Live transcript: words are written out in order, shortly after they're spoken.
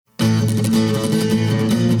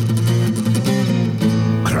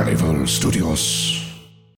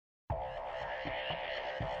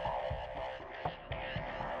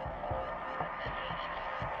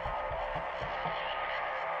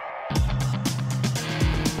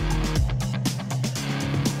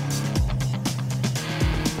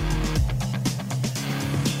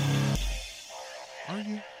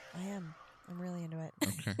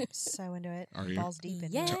So into it. Are you? Balls deep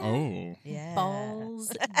in Yeah. it. Oh. Yeah.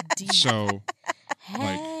 Balls deep. So,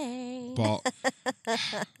 Hey. ball.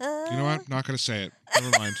 You know what? Not going to say it.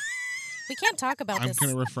 Never mind. We can't talk about I'm this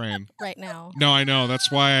going to refrain. right now. No, I know.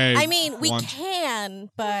 That's why I mean, we want... can,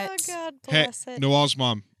 but Oh, God Hey, bless it. Noel's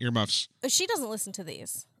mom, earmuffs. she doesn't listen to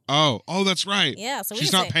these. Oh, that's right. Yeah, so we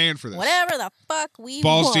She's can not say paying for this. whatever the fuck we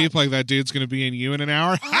Balls want. deep like that dude's going to be in you in an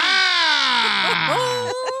hour. Oh.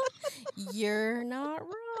 Ah! You're not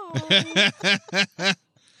wrong.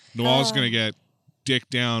 Noel's going to get dicked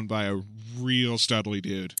down by a real studly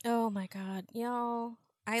dude. Oh my god, y'all!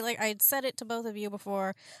 I'd said it to both of you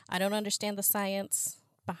before. I don't understand the science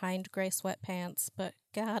behind gray sweatpants, but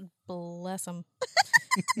God bless them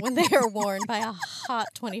when they are worn by a hot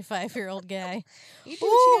 25-year-old guy. You do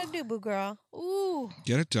what you gotta do, boo girl. Ooh,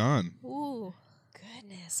 Get it done. ooh.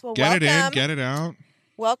 Goodness. Well, Get welcome. it in, get it out.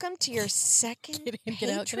 Welcome to your second Get in, get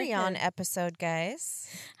out, get Patreon ahead. episode, guys.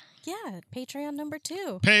 Yeah, Patreon number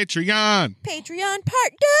 2. Patreon. Patreon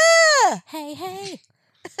part 2. Hey.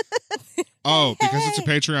 Oh, because it's a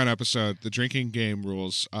Hey. Patreon episode, the drinking game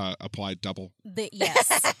rules apply double.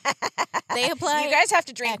 Yes. They apply. You guys have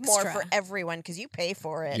to drink more extra. for everyone because you pay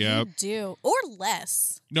for it. Yep. You do. Or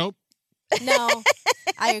less. Nope. No,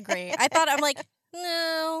 I agree. I'm like,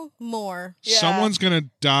 no, more. Yeah. Someone's going to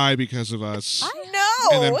die because of us. No.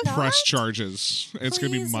 And then not. press charges. It's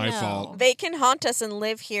going to be Please my no. fault. They can haunt us and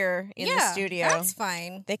live here in the Yeah, studio. That's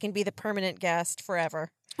fine. They can be the permanent guest forever.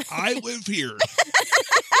 I live here.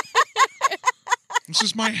 This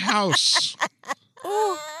is my house.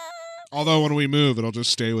 Ooh. Although when we move, it'll just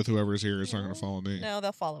stay with whoever's here. It's not going to follow me. No,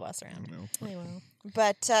 they'll follow us I around. don't know. We will.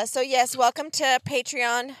 But so yes, welcome to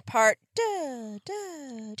Patreon part.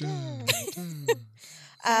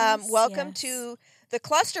 Welcome yes. to the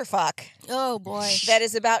clusterfuck Oh boy. that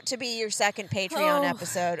is about to be your second Patreon Oh,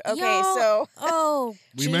 episode. Okay, y'all- so Oh,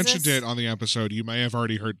 We Jesus. mentioned it on the episode you may have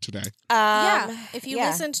already heard today. Yeah, if you yeah,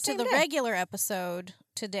 listened to same the day. regular episode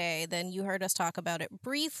today, then you heard us talk about it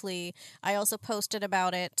briefly. I also posted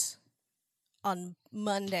about it on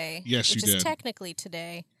Monday. Yes, which you is did. technically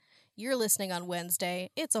today. You're listening on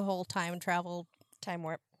Wednesday. It's a whole time travel time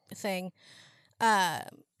warp. thing.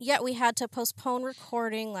 Yeah, we had to postpone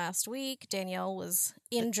recording last week. Danielle was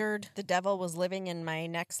injured, The devil was living in my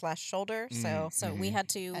neck/shoulder, so so we had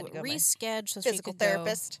to Had to go to my reschedule so she physical could go.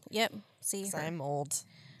 therapist. Yep, see 'cause her. I'm old.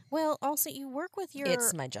 Well, also you work with your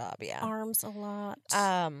It's my job, yeah. arms a lot.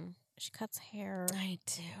 She cuts hair. I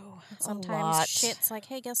do. Sometimes shit's like,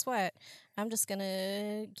 hey, guess what? I'm just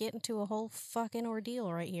gonna get into a whole fucking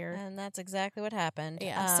ordeal right here. And that's exactly what happened.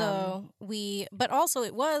 Yeah, but also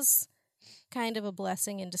it was kind of a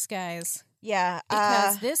blessing in disguise yeah,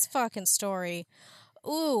 because this fucking story,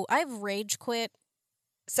 I've rage quit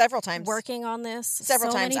several times. working on this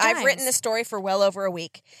Several so times. many I've written this story for well over a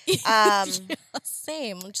week.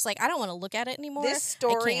 Same. I'm just like, I don't want to look at it anymore. This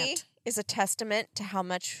story I can't. is a testament to how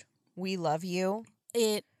much we love you,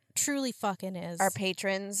 It truly fucking is. our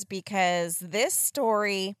patrons, because this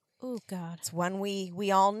story Oh God. is one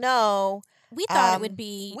we all know. We thought it would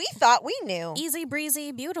be We thought we knew. easy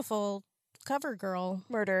breezy, beautiful cover girl.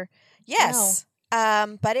 Murder. Yes.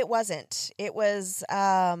 But it wasn't. It was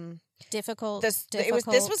Difficult. this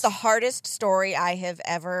was the hardest story I have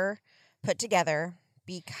ever put together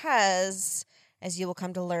because, as you will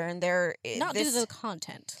come to learn, not due to the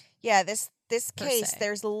content. Yeah, this per case, se.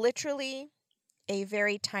 there's literally a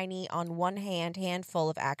very tiny, on one hand, handful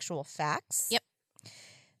of actual facts. Yep.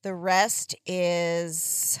 The rest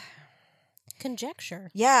is, Conjecture.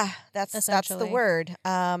 yeah, that's the Essentially. word.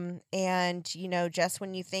 And just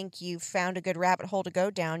when you think you've found a good rabbit hole to go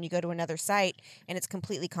down, you go to another site and it's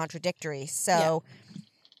completely contradictory. So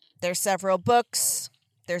there's several books.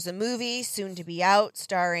 There's a movie soon to be out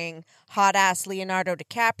starring hot ass Leonardo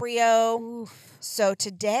DiCaprio. Oof. So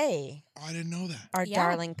today, Oh, I didn't know that. our Yeah.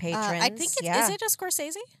 darling patrons. I think it's yeah. is it a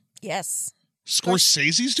Scorsese? Yes.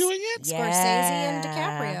 Scorsese's doing it? Yeah. Scorsese and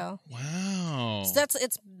DiCaprio. Wow. So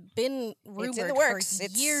it's been rumored the works. for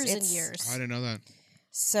It's- years and it's- years. I didn't know that.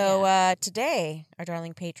 So today, our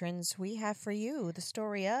darling patrons, we have for you the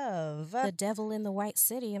story of The devil in the White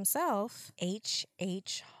City himself.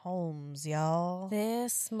 H.H. Holmes, y'all.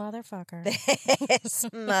 This motherfucker. This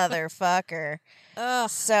motherfucker. Ugh.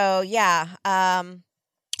 So yeah,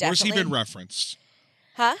 Where's he definitely- been referenced?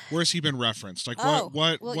 Huh? Where's he been referenced? Like Oh,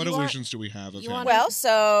 what well, what you want- illusions do we have of you him? want- Well,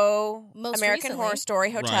 so Most American recently- Horror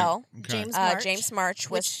Story Hotel. Right. Okay. James March, James March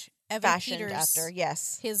was which Evan fashioned Peters, after.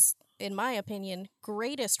 Yes. his, in my opinion,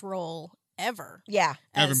 greatest role ever. Yeah.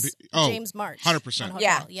 Evan as Pe- oh, James March. 100%. on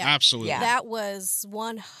Yeah. Hotel. Yeah. Absolutely. Yeah. That was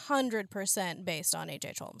 100% based on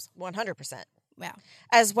H.H. Holmes. 100%. Yeah.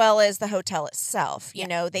 as well as the hotel itself. You Yeah.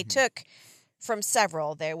 know, they took from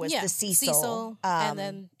several. There was the Cecil. and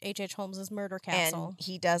then H.H. Holmes's murder castle. And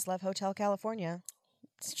he does love Hotel California.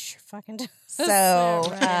 Sure fucking does. So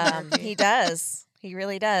Right. he does. He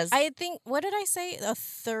really does. I think, what did I say? A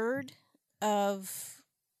third of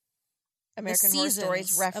American the Horror Stories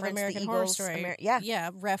seasons reference of American the Horror Eagles. Story. Yeah,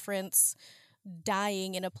 reference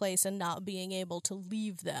dying in a place and not being able to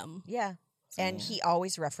leave them. Yeah. So, And yeah. he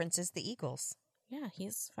always references the Eagles. Yeah,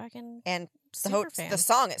 he's fucking And super fan. the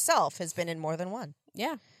song itself has been in more than one.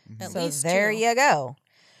 Yeah, at So least there two. you go.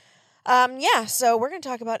 Yeah, so we're going to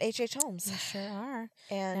talk about H.H. Holmes. We sure are.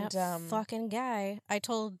 And That fucking guy. I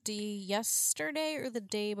told Dee yesterday or the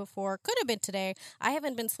day before. Could have been today. I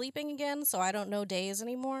haven't been sleeping again, so I don't know days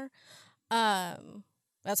anymore.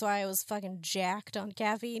 That's why I was fucking jacked on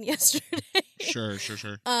caffeine yesterday. Sure.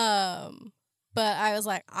 But I was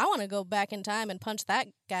like, I want to go back in time and punch that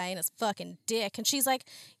guy in his fucking dick. And she's like,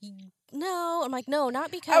 no. I'm like, no, not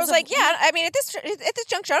because I was of- like, yeah, I mean, at this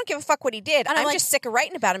juncture, I don't give a fuck what he did. And I'm I'm like- just sick of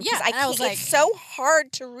writing about him because Yeah, I and I can't. was like- It's so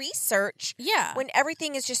hard to research Yeah. when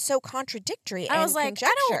everything is just so contradictory and I was like,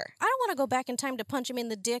 conjecture. I don't want to go back in time to punch him in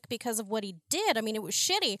the dick because of what he did. I mean, it was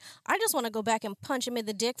shitty. I just want to go back and punch him in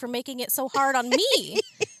the dick for making it so hard on me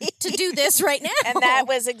to do this right now. And that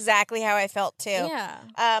was exactly how I felt too. yeah.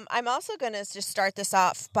 I'm also going to just start this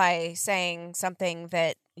off by saying something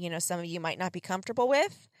that, you know, some of you might not be comfortable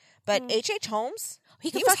with, but H.H. Holmes,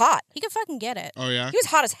 he was hot. He could fucking get it. Oh yeah. He was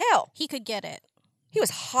hot as hell. He could get it. He was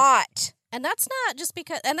hot. And that's not just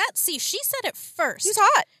because, and that, see, she said it first. He was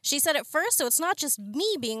hot. She said it first, so it's not just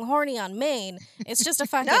me being horny on Maine. It's just a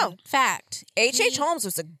fucking No. fact. H.H. He- Holmes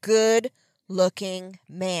was a good looking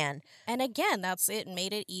man. And again, that's it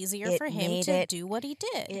made it easier It for him made to it- do what he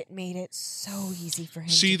did. It made it so easy for him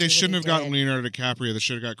See, to they do shouldn't what have he gotten did. Leonardo DiCaprio. They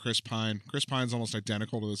should have got Chris Pine. Chris Pine's almost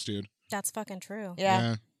identical to this dude. That's fucking true.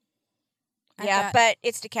 Yeah. I Yeah, got but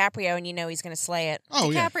it's DiCaprio and you know he's going to slay it.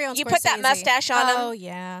 Oh yeah. DiCaprio and You put that Scorsese. mustache on him. Oh,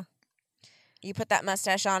 yeah. You put that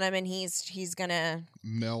mustache on him and he's going to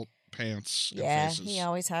Melt pants. And yeah, faces. he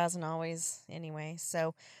always has and always anyway.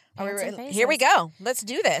 So are we Pants and here we faces. go. Let's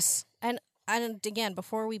do this. And again,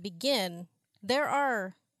 before we begin, there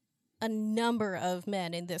are a number of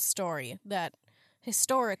men in this story that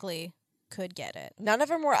historically could get it. None of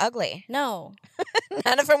them were ugly. No.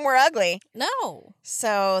 None of them were ugly. No.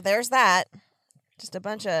 So there's that. Just a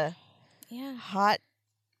bunch of Yeah. hot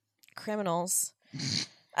criminals.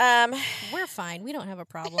 We're fine. We don't have a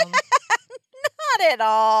problem. Not at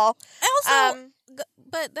all. Also,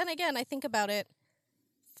 but then again, I think about it.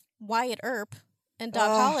 Wyatt Earp and Doc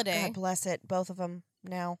oh, Holliday, God bless it. Both of them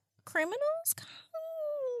now. criminals.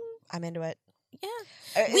 I'm into it. Yeah,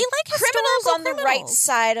 We we like criminals on the right criminals.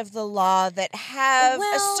 side of the law that have a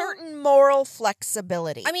Well, certain moral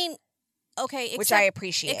flexibility, I mean, okay, which I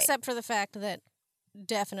appreciate. except for the fact that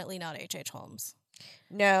definitely not H.H. Holmes.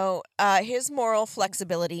 No, his moral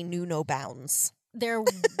flexibility knew no bounds. There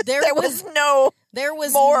There was no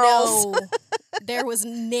morals. no, there was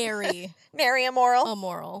nary nary a moral. a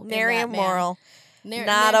moral, in Nary that a man. moral. Nar-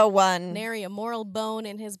 Not nar- a one. nary a moral bone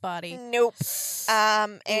in his body. Nope.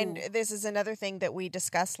 And Ooh. this is another thing that we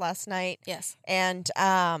discussed last night. Yes, And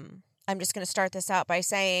I'm just going to start this out by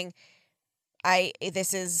saying,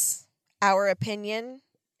 this is our opinion,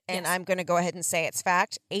 and Yes. I'm going to go ahead and say it's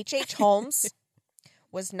fact. H.H. Holmes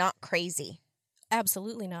was not crazy.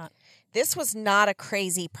 absolutely not. This was not a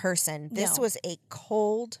crazy person. This No. was a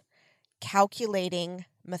cold, calculating,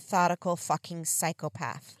 methodical fucking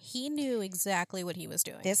psychopath. He knew exactly what he was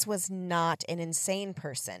doing. This was not an insane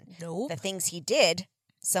person. Nope. The things he did,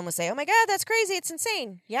 some would say, "Oh my God, that's crazy! It's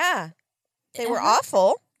insane." Yeah, they were Uh-huh.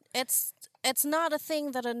 awful. It's not a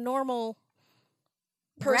thing that a normal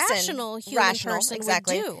Person, rational human person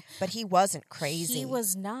exactly. would do. But he wasn't crazy. He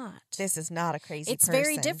was not. This is not a crazy. It's person.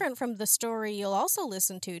 very different from the story you'll also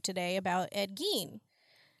listen to today about Ed Gein.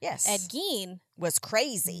 Yes, Ed Gein, was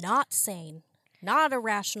crazy. not sane, not a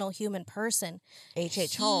rational human person.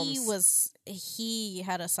 H.H. Holmes. He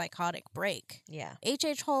had a psychotic break. Yeah,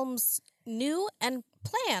 H.H. Holmes knew and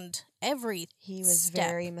planned every he was step.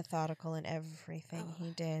 very methodical in everything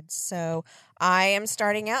he did. So I am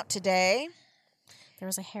starting out today, There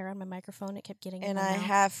was a hair on my microphone. It kept getting in and my I mouth.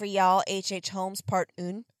 have for y'all H.H. Holmes Part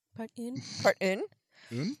Un. Part un. Part Un.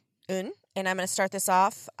 Un? Un. And I'm going to start this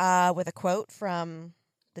off with a quote from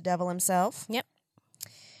the devil himself. Yep.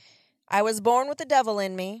 I was born with the devil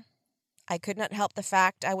in me. I could not help the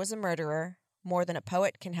fact I was a murderer more than a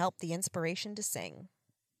poet can help the inspiration to sing.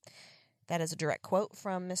 That is a direct quote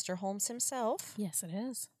from Mr. Holmes himself. Yes, it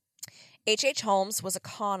is. H.H. Holmes was a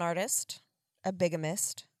con artist, a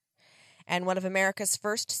bigamist, and one of America's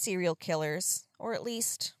first serial killers, or at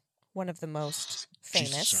least one of the most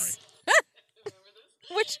famous. Jesus,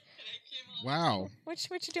 Which wow. what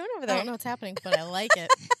you doing over I there? don't know what's happening, but I like it.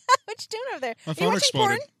 What you doing over there? My Are you phone watching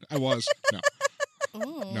exploded. porn? I was. No.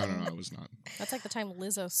 Mm. No, I was not. That's like the time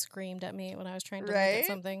Lizzo screamed at me when I was trying to look Right? at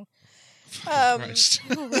something. Christ.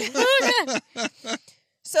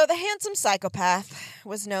 So the handsome psychopath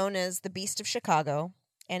was known as the Beast of Chicago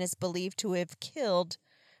and is believed to have killed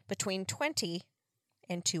between 20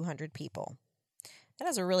 and 200 people. That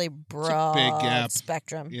is a really broad big gap.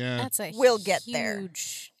 spectrum. Yeah. That's a We'll get there.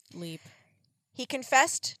 huge leap. He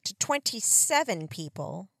confessed to 27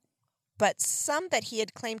 people, but some that he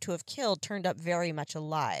had claimed to have killed turned up very much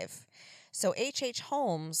alive. So H.H.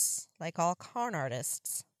 Holmes, like all con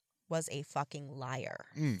artists, was a fucking liar.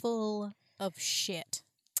 Full of shit.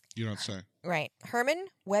 You don't say. Right. Herman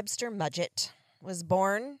Webster Mudgett was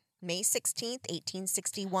born May 16th,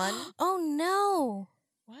 1861. Oh no.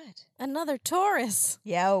 What? Another Taurus.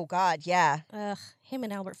 Yeah, oh God, yeah. Ugh, him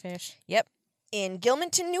and Albert Fish. Yep. In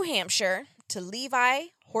Gilmanton, New Hampshire, to Levi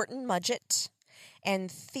Horton Mudgett and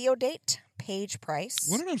Theodate Page Price.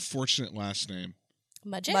 What an unfortunate last name.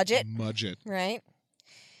 Mudgett? Mudgett, Mudgett. right?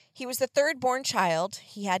 He was the third born child.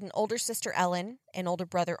 He had an older sister, Ellen, an older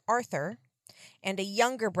brother, Arthur, and a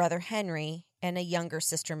younger brother, Henry, and a younger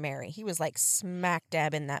sister, Mary. He was like smack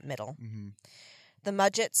dab in that middle. Mm-hmm. The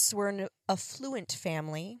Mudgetts were an affluent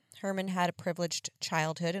family. Herman had a privileged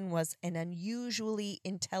childhood and was an unusually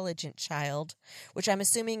intelligent child, which I'm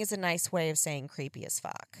assuming is a nice way of saying creepy as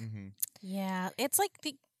fuck. Mm-hmm. Yeah, it's like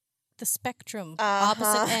the spectrum, Uh-huh.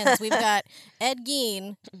 opposite ends. We've got Ed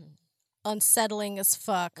Gein, unsettling as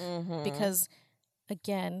fuck, Mhm. because,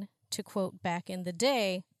 again, to quote back in the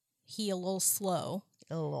day, he a little slow.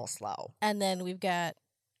 A little slow. And then we've got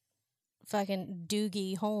fucking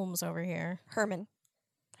Doogie Holmes over here.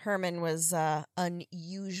 Herman was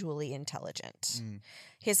unusually intelligent. Mm.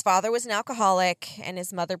 His father was an alcoholic, and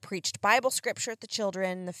his mother preached Bible scripture at the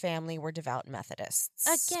children. The family were devout Methodists.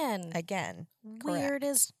 Again. Weird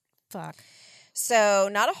as fuck. So,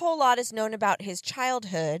 not a whole lot is known about his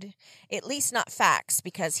childhood, at least not facts,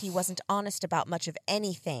 because he wasn't honest about much of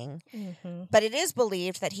anything. Mm-hmm. But it is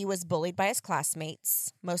believed that he was bullied by his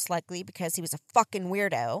classmates, most likely because he was a fucking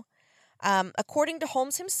weirdo. According to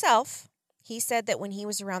Holmes himself, he said that when he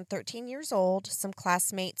was around 13 years old, some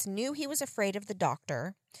classmates knew he was afraid of the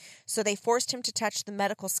doctor, so they forced him to touch the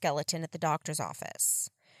medical skeleton at the doctor's office.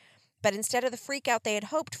 But instead of the freak out they had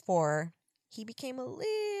hoped for, he became a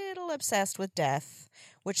little obsessed with death,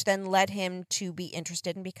 which then led him to be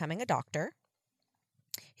interested in becoming a doctor.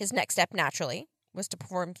 His next step, naturally, was to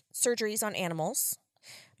perform surgeries on animals.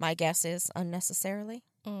 My guess is unnecessarily.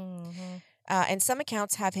 Mm-hmm. And some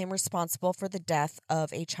accounts have him responsible for the death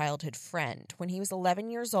of a childhood friend. When he was 11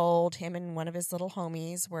 years old, him and one of his little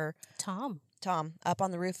homies were, Tom, up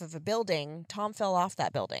on the roof of a building. Tom fell off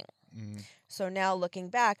that building. Mm. So now looking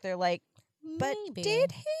back, they're like, but maybe.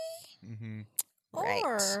 did he? Mm-hmm. Right.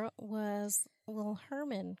 Or was little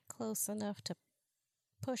Herman close enough to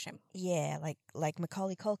push him? Yeah, like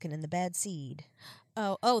Macaulay Culkin in The Bad Seed.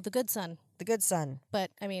 Oh, the good son. The good son. But,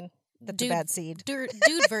 I mean, The dude, bad seed. dude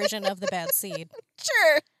version of the bad seed.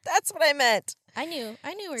 Sure, that's what I meant. I knew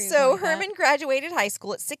where you were So going with that. Herman graduated high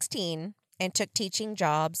school at 16 and took teaching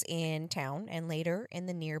jobs in town and later in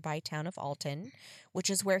the nearby town of Alton, which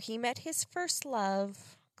is where he met his first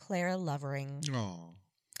love, Clara Lovering. Oh,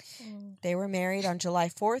 They were married on July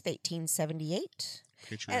 4th, 1878,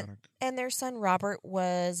 patriotic. and their son Robert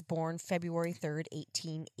was born February 3rd,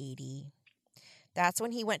 1880. That's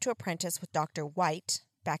when he went to apprentice with Dr. White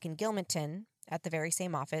back in Gilmanton at the very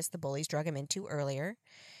same office the bullies drug him into earlier.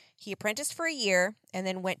 He apprenticed for a year and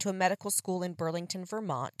then went to a medical school in Burlington,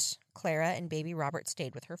 Vermont. Clara and baby Robert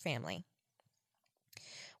stayed with her family.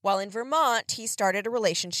 While in Vermont, he started a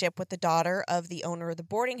relationship with the daughter of the owner of the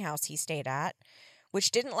boarding house he stayed at,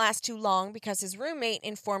 which didn't last too long because his roommate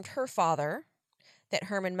informed her father that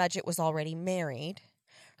Herman Mudgett was already married.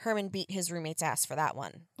 Herman beat his roommate's ass for that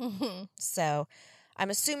one. Mhm. So I'm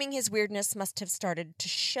assuming his weirdness must have started to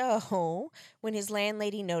show when his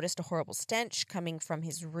landlady noticed a horrible stench coming from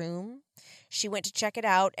his room. She went to check it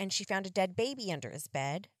out, and she found a dead baby under his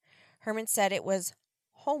bed. Herman said it was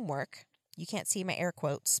homework. You can't see my air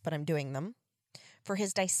quotes, but I'm doing them. For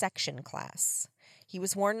his dissection class. He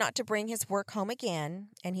was warned not to bring his work home again,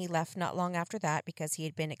 and he left not long after that because he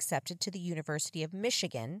had been accepted to the University of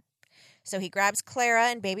Michigan. So he grabs Clara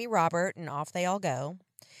and baby Robert, and off they all go.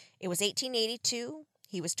 It was 1882.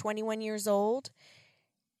 He was 21 years old,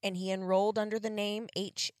 and he enrolled under the name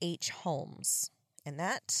H.H. Holmes. And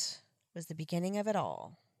that was the beginning of it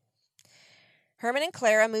all. Herman and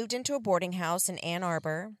Clara moved into a boarding house in Ann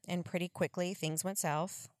Arbor, and pretty quickly things went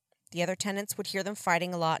south. The other tenants would hear them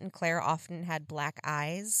fighting a lot, and Clara often had black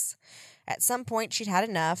eyes. At some point, she'd had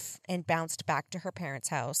enough and bounced back to her parents'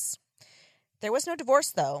 house. There was no divorce,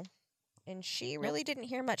 though, and she really didn't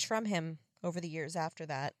hear much from him over the years after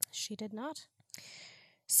that. She did not.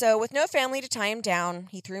 So, with no family to tie him down,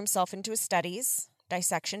 he threw himself into his studies,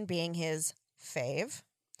 dissection being his fave.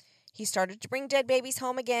 He started to bring dead babies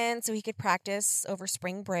home again so he could practice over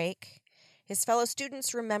spring break. His fellow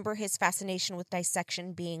students remember his fascination with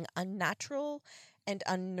dissection being unnatural and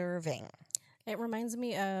unnerving. It reminds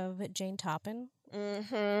me of Jane Toppin.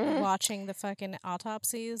 Mm-hmm. Watching the fucking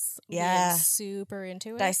autopsies. Yeah. Being super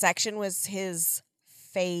into it. Dissection was his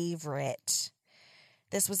favorite.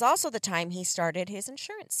 This was also the time he started his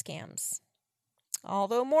insurance scams.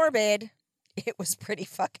 Although morbid, it was pretty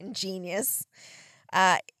fucking genius.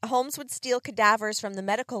 Holmes would steal cadavers from the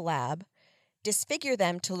medical lab, disfigure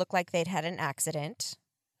them to look like they'd had an accident,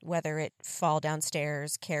 whether it fall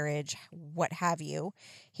downstairs, carriage, what have you.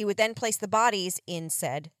 He would then place the bodies in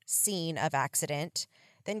said scene of accident,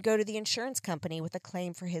 then go to the insurance company with a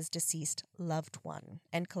claim for his deceased loved one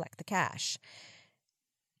and collect the cash.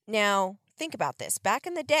 Now, think about this. Back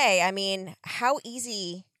in the day, I mean, how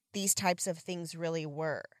easy these types of things really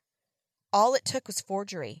were. All it took was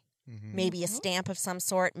forgery. Maybe a stamp of some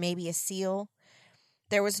sort, maybe a seal.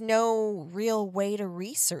 There was no real way to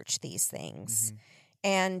research these things.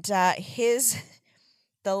 And the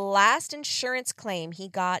last insurance claim he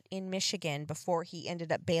got in Michigan before he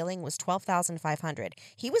ended up bailing was $12,500.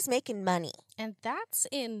 He was making money. And that's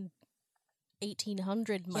in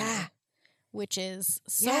 1800 money. Yeah. Which is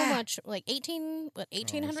so much, like $1,800? I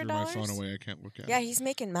threw my phone away. I can't look at Yeah, it. he's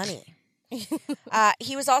making money.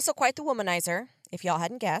 He was also quite the womanizer, if y'all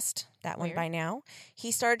hadn't guessed that one Weird. by now. He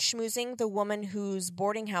started schmoozing the woman whose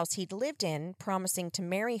boarding house he'd lived in, promising to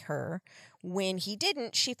marry her. When he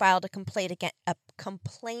didn't, she filed a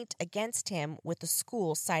complaint against him with the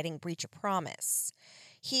school, citing breach of promise.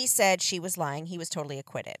 He said she was lying. He was totally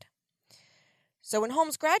acquitted. So when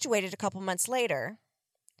Holmes graduated a couple months later,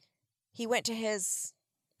 he went to his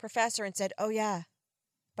professor and said, "Oh, yeah,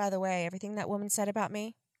 by the way, everything that woman said about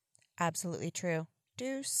me, absolutely true.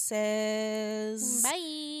 Deuces."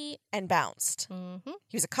 Bye. And bounced. Mm-hmm.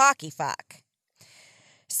 He was a cocky fuck.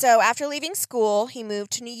 So after leaving school, he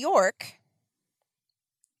moved to New York,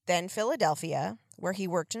 then Philadelphia, where he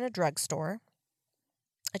worked in a drugstore.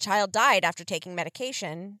 A child died after taking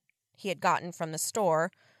medication he had gotten from the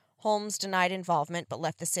store. Holmes denied involvement but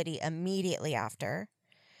left the city immediately after.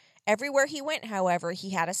 Everywhere he went, however,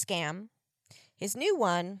 he had a scam. His new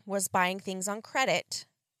one was buying things on credit,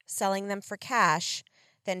 selling them for cash,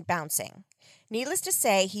 then bouncing. Needless to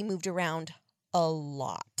say, he moved around a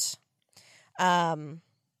lot. I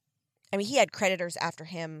mean, he had creditors after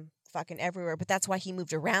him fucking everywhere, but that's why he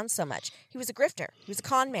moved around so much. He was a grifter. He was a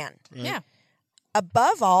con man. Right? Yeah.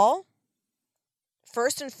 Above all,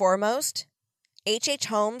 first and foremost, H.H.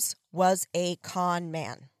 Holmes was a con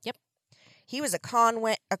man. Yep. He was a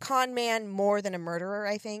con man more than a murderer,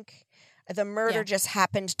 I think. The murder just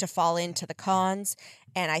happened to fall into the cons,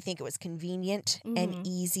 and I think it was convenient and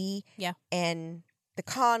easy. Yeah. And the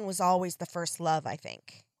con was always the first love, I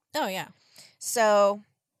think. Oh, yeah. So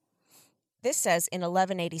this says in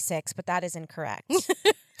 1186, but that is incorrect.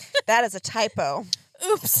 That is a typo.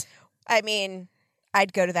 Oops. I mean,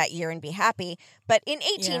 I'd go to that year and be happy. But in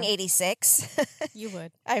 1886, You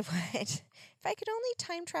would. I would. If I could only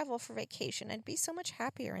time travel for vacation, I'd be so much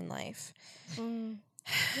happier in life.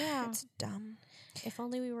 Yeah. It's dumb. If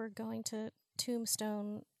only we were going to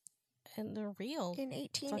Tombstone and the real. In Fucking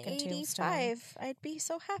Tombstone. 1885, I'd be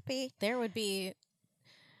so happy. There would be.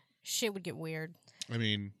 Shit would get weird. I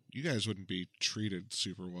mean, you guys wouldn't be treated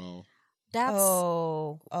super well. That's.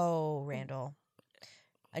 Oh, Randall.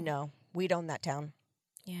 No, we'd own that town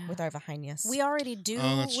Yeah. with our Vahinius. We already do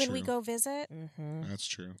Oh, that's when we true. go visit. Mm-hmm. That's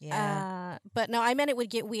true. Yeah. But no, I meant it would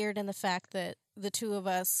get weird in the fact that the two of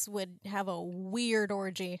us would have a weird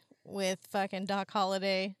orgy with fucking Doc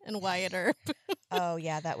Holliday and Wyatt Earp. Oh,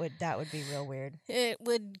 yeah, that would be real weird. It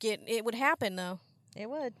would happen though. It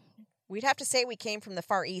would. We'd have to say we came from the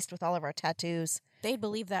Far East with all of our tattoos. They'd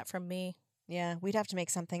believe that from me. Yeah, we'd have to make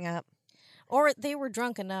something up. Or they were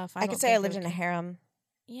drunk enough. I could say I lived in a harem.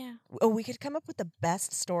 Yeah. Oh, we could come up with the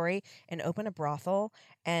best story and open a brothel,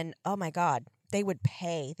 and oh my God, they would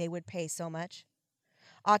pay. They would pay so much.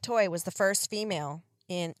 Ah Toy was the first female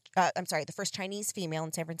the first Chinese female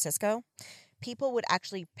in San Francisco. People would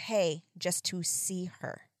actually pay just to see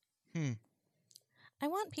her. I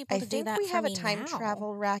want people I to do think that we for have a me time now.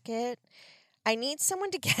 travel racket. I need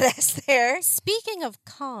someone to get us there. Speaking of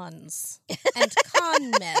cons and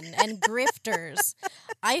con men and grifters,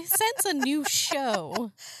 I sense a new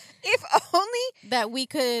show If only. that we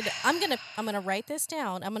could. I'm gonna write this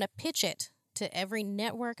down. I'm gonna pitch it to every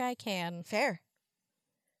network I can. Fair.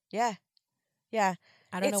 Yeah. Yeah.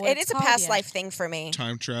 I don't know It's- what it it's is a called past yet. life thing for me.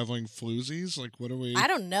 Time traveling floozies? Like, what are we? I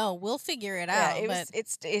don't know. We'll figure it Yeah, out.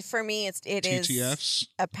 But for me, it is TTFs?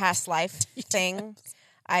 a past life thing.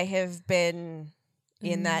 I have been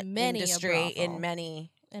in that Many a industry in brothel.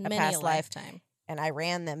 many in a many past a life. lifetime. and I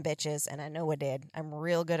ran them bitches, and I know I did. I'm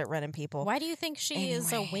real good at running people. Why do you think she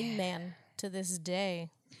is a Anyway. wingman to this day?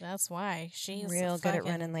 That's why she's Real good at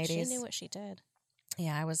running, ladies. She knew what she did.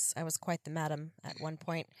 Yeah, I was quite the madam at one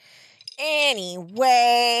point.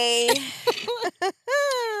 Anyway,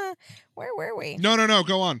 where were we? No.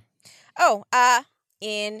 Go on. Oh,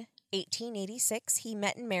 in 1886, he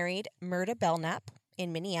met and married Myrta Belknap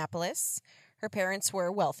in Minneapolis. Her parents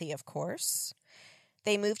were wealthy, of course.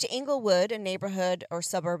 They moved to Englewood, a neighborhood or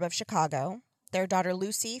suburb of Chicago. Their daughter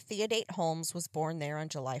Lucy Theodate Holmes was born there on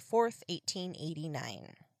July 4th,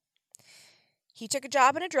 1889. He took a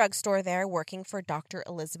job in a drugstore there, working for Dr.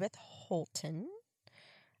 Elizabeth Holton.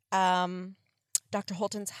 Dr.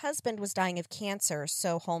 Holton's husband was dying of cancer,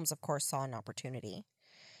 so Holmes, of course, saw an opportunity.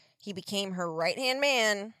 He became her right-hand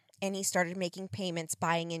man, and he started making payments,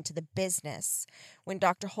 buying into the business. When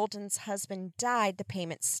Dr. Holton's husband died, the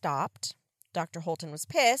payments stopped. Dr. Holton was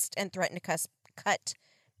pissed and threatened to cut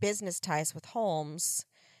business ties with Holmes.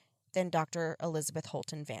 Then Dr. Elizabeth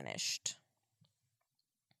Holton vanished.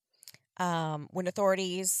 When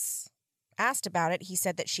authorities asked about it, he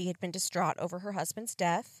said that she had been distraught over her husband's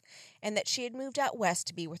death and that she had moved out west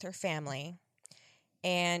to be with her family,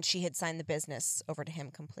 and she had signed the business over to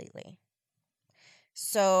him completely.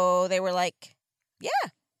 So they were like, yeah,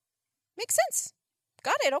 makes sense.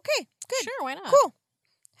 Got it. Okay, good. Sure, why not? Cool.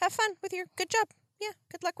 Have fun with your good job. Yeah,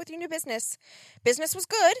 good luck with your new business. Business was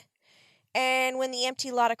good. And when the empty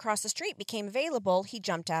lot across the street became available, he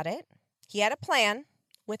jumped at it. He had a plan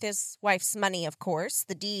with his wife's money, of course.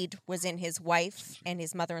 The deed was in his wife and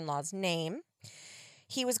his mother-in-law's name.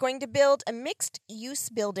 He was going to build a mixed-use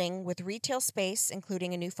building with retail space,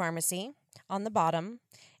 including a new pharmacy on the bottom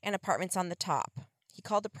and apartments on the top. He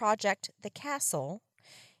called the project the Castle.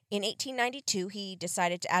 In 1892, he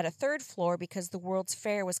decided to add a third floor because the World's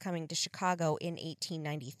Fair was coming to Chicago in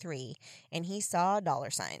 1893, and he saw dollar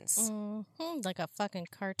signs. Like a fucking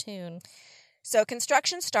cartoon. So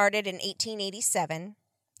construction started in 1887.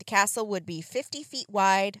 The castle would be 50 feet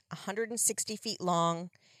wide, 160 feet long.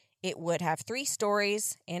 It would have 3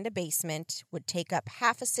 stories and a basement, would take up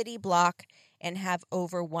half a city block, and have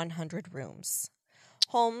over 100 rooms.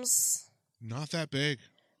 Holmes... Not that big.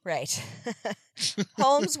 Right.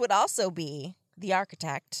 Holmes would also be the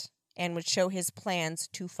architect and would show his plans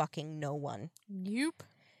to fucking no one. Nope.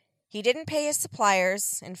 He didn't pay his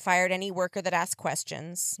suppliers and fired any worker that asked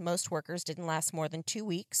questions. Most workers didn't last more than 2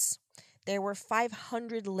 weeks. There were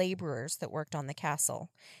 500 laborers that worked on the castle,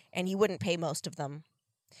 and he wouldn't pay most of them.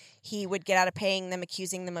 He would get out of paying them,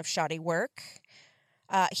 accusing them of shoddy work.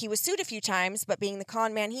 He was sued a few times, but being the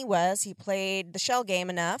con man he was, he played the shell game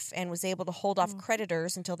enough and was able to hold off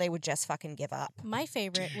creditors until they would just fucking give up. My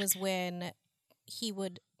favorite was when he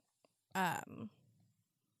would,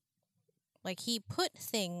 he put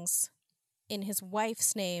things in his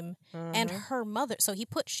wife's name and her mother. So he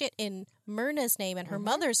put shit in Myrna's name and her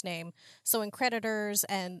mother's name. So when creditors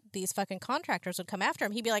and these fucking contractors would come after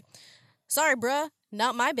him, he'd be like, sorry, bruh,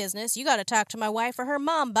 not my business. You got to talk to my wife or her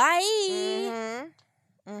mom. Bye.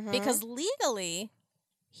 Because legally,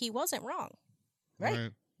 he wasn't wrong.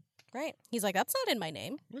 Right. Right. He's like, that's not in my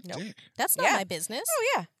name. What Nope. dick? That's not Yeah. my business.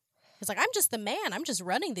 Oh, yeah. He's like, I'm just the man. I'm just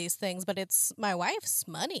running these things, but it's my wife's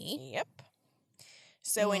money. Yep.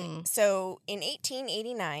 So in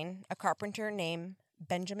 1889, a carpenter named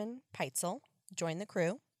Benjamin Peitzel joined the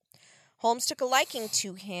crew. Holmes took a liking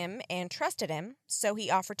to him and trusted him, so he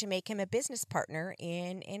offered to make him a business partner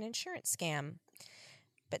in an insurance scam.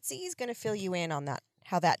 But see, he's going to fill you in on that,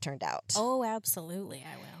 how that turned out. Oh, absolutely,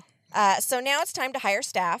 I will. So now it's time to hire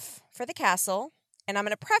staff for the castle, and I'm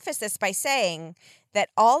going to preface this by saying that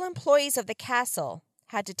all employees of the castle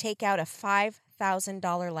had to take out a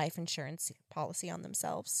 $5,000 life insurance policy on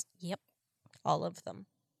themselves. Yep. All of them.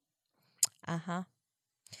 Uh-huh.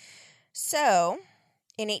 So,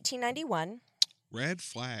 in 1891, Red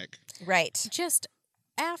flag. right, Just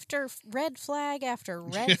after red flag after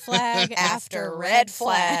red flag after red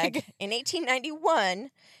flag, in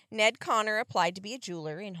 1891, Ned Connor applied to be a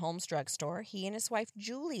jeweler in Holmes' drugstore. He and his wife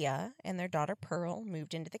Julia and their daughter Pearl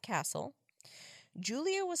moved into the castle.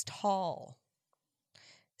 Julia was tall,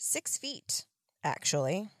 6 feet,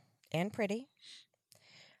 actually, and pretty.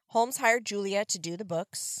 Holmes hired Julia to do the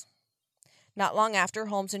books. Not long after,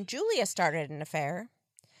 Holmes and Julia started an affair.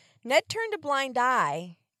 Ned turned a blind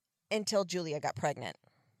eye until Julia got pregnant.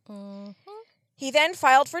 Mhm. He then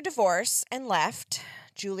filed for divorce and left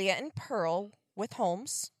Julia and Pearl with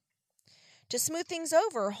Holmes. To smooth things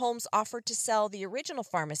over, Holmes offered to sell the original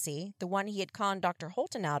pharmacy, the one he had conned Dr.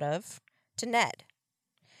 Holton out of, to Ned.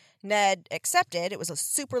 Ned accepted. It was a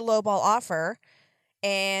super lowball offer,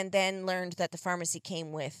 and then learned that the pharmacy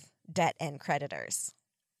came with debt and creditors.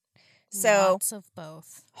 So Lots of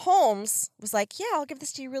both. Holmes was like, yeah, I'll give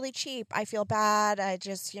this to you really cheap. I feel bad. I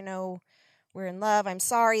just, we're in love. I'm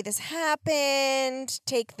sorry this happened.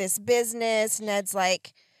 Take this business. Ned's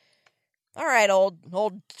like, all right,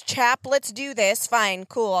 old chap, let's do this. Fine,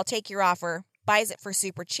 cool. I'll take your offer. Buys it for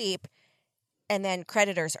super cheap. And then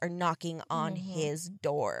creditors are knocking on his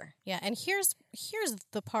door. Yeah, and here's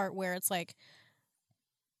the part where it's like,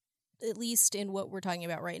 at least in what we're talking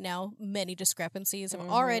about right now, many discrepancies have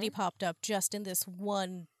already popped up just in this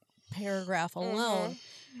one paragraph alone.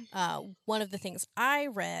 One of the things I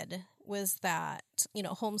read was that,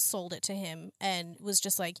 Holmes sold it to him and was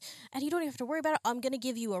just like, and you don't even have to worry about it. I'm going to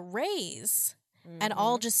give you a raise and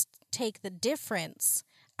I'll just take the difference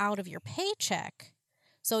out of your paycheck.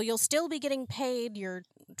 So you'll still be getting paid your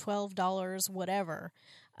 $12, whatever.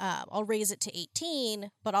 I'll raise it to $18,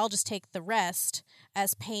 but I'll just take the rest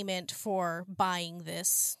as payment for buying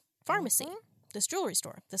this pharmacy, this jewelry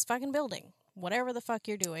store, this fucking building, whatever the fuck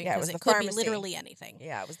you're doing. Yeah, it was Because the could pharmacy. be literally anything.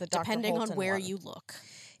 Yeah, it was the Dr. Depending Holton on where one. you look.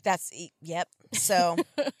 Yep. So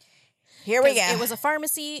here we go. It was a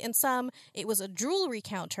pharmacy in some, it was a jewelry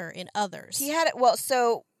counter in others. He had it. Well,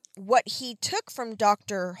 so what he took from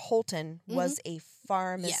Dr. Holton was a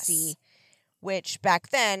pharmacy, which back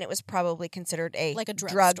then it was probably considered a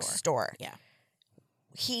drug store. Yeah.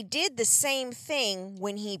 He did the same thing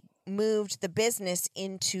when he moved the business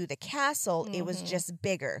into the castle. It was just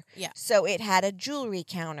bigger. Yeah. So it had a jewelry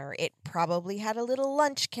counter. It probably had a little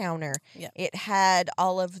lunch counter. Yeah. It had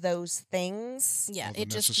all of those things. Yeah. All the It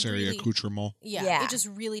just necessary really, accoutrement. yeah. It just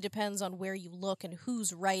really depends on where you look and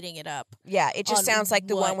who's writing it up. Yeah, it just On sounds like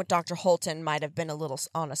the what- one with Dr. Holton might have been a little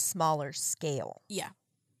on a smaller scale. Yeah.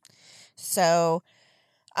 So,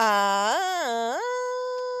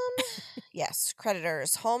 yes,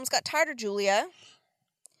 creditors. Holmes got tired of Julia,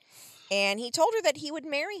 and he told her that he would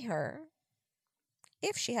marry her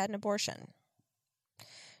if she had an abortion.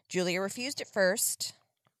 Julia refused at first,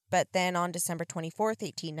 but then on December 24th,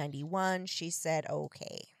 1891, she said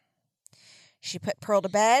okay. She put Pearl to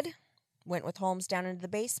bed, went with Holmes down into the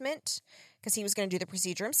basement because he was going to do the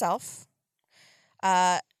procedure himself.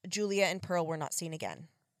 Julia and Pearl were not seen again.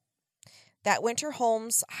 That winter,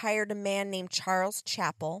 Holmes hired a man named Charles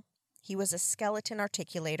Chappell. He was a skeleton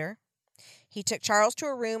articulator. He took Charles to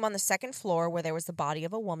a room on the second floor where there was the body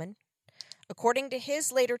of a woman. According to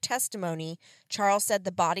his later testimony, Charles said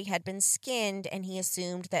the body had been skinned, and he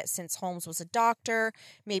assumed that since Holmes was a doctor,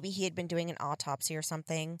 maybe he had been doing an autopsy or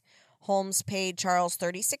something. Holmes paid Charles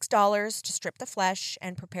 $36 to strip the flesh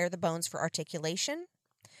and prepare the bones for articulation.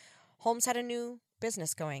 Holmes had a new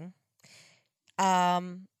business going.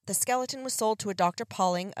 The skeleton was sold to a Dr.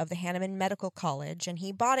 Pauling of the Hahnemann Medical College, and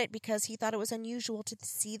he bought it because he thought it was unusual to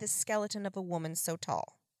see the skeleton of a woman so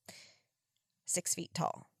tall. 6 feet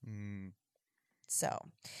tall. So,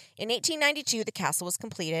 in 1892, the castle was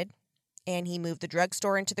completed, and he moved the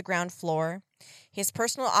drugstore into the ground floor. His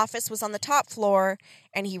personal office was on the top floor,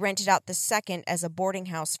 and he rented out the second as a boarding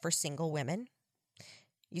house for single women.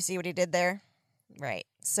 You see what he did there? Right.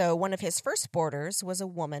 So one of his first boarders was a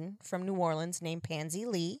woman from New Orleans named Pansy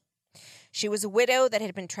Lee. She was a widow that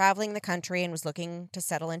had been traveling the country and was looking to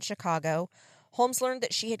settle in Chicago. Holmes learned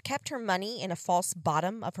that she had kept her money in a false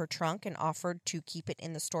bottom of her trunk and offered to keep it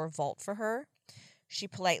in the store vault for her. She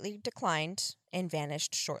politely declined and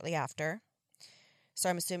vanished shortly after. So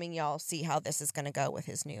I'm assuming y'all see how this is going to go with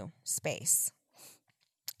his new space.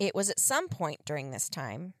 It was at some point during this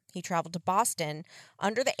time he traveled to Boston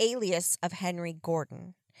under the alias of Henry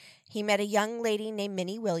Gordon. He met a young lady named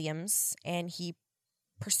Minnie Williams, and he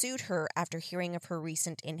pursued her after hearing of her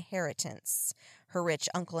recent inheritance. Her rich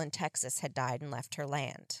uncle in Texas had died and left her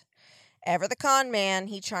land. Ever the con man,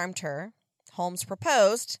 he charmed her. Holmes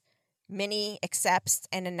proposed. Minnie accepts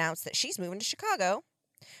and announced that she's moving to Chicago.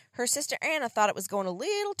 Her sister Anna thought it was going a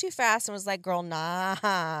little too fast and was like, girl,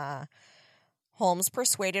 nah. Holmes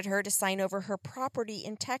persuaded her to sign over her property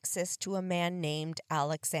in Texas to a man named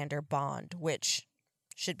Alexander Bond, which,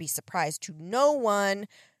 should be surprise to no one,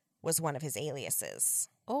 was one of his aliases.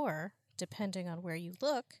 Or, depending on where you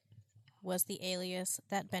look, was the alias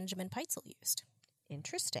that Benjamin Peitzel used.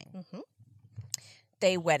 Interesting.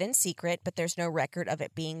 They wed in secret, but there's no record of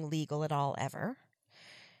it being legal at all ever.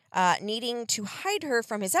 Needing to hide her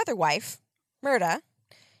from his other wife, Murda,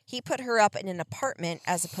 he put her up in an apartment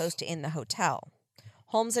as opposed to in the hotel.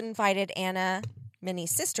 Holmes invited Anna,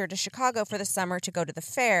 Minnie's sister, to Chicago for the summer to go to the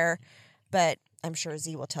fair, but I'm sure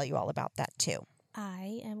Z will tell you all about that too.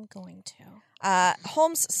 I am going to.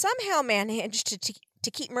 Holmes somehow managed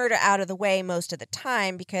to keep Murda out of the way most of the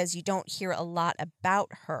time because you don't hear a lot about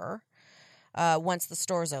her once the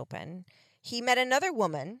store's open. He met another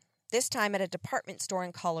woman, this time at a department store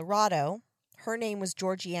in Colorado. Her name was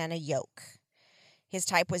Georgiana Yoke. His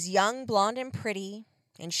type was young, blonde, and pretty,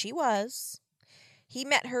 and she was. He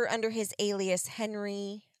met her under his alias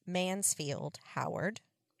Henry Mansfield Howard.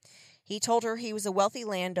 He told her he was a wealthy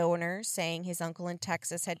landowner, saying his uncle in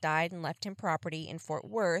Texas had died and left him property in Fort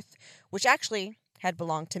Worth, which actually had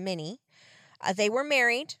belonged to Minnie. They were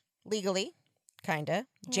married, legally, kinda,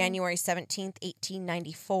 January 17th,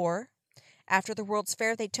 1894. After the World's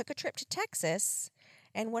Fair, they took a trip to Texas,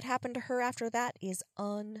 and what happened to her after that is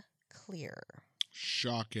unclear.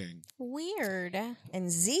 Shocking. Weird.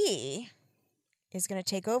 And Z is going to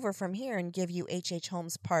take over from here and give you H.H.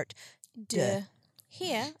 Holmes part Duh.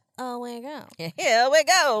 Here we go. Here we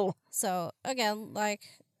go. So, again, like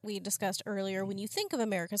we discussed earlier, when you think of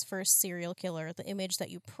America's first serial killer, the image that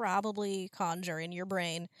you probably conjure in your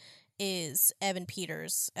brain is Evan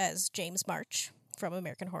Peters as James March from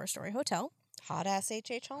American Horror Story Hotel. Hot ass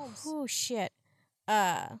H.H. Holmes. Oh, shit.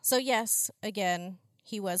 So, yes, again,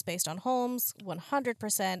 he was based on Holmes,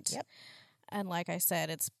 100%. Yep. And like I said,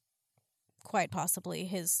 it's quite possibly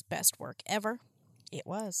his best work ever. It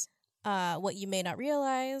was. What you may not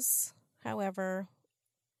realize, however,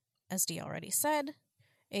 as Dee already said,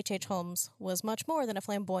 H.H. Holmes was much more than a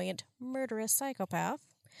flamboyant, murderous psychopath.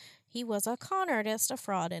 He was a con artist, a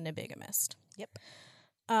fraud, and a bigamist. Yep.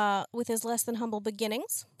 With his less than humble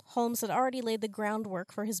beginnings, Holmes had already laid the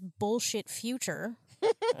groundwork for his bullshit future.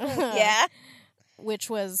 Yeah. Which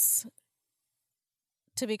was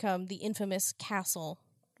to become the infamous castle,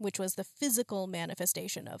 which was the physical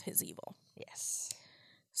manifestation of his evil. Yes.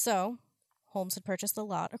 So, Holmes had purchased the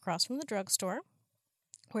lot across from the drugstore,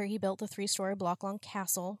 where he built the 3-story block-long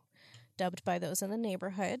castle, dubbed by those in the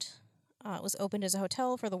neighborhood. It was opened as a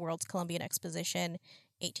hotel for the World's Columbian Exposition,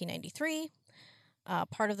 1893.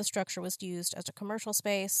 Part of the structure was used as a commercial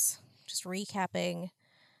space. Just recapping,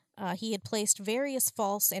 he had placed various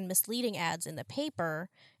false and misleading ads in the paper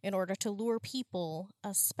in order to lure people,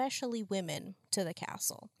 especially women, to the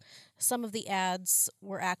castle. Some of the ads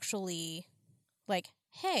were actually like,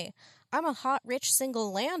 hey, I'm a hot, rich,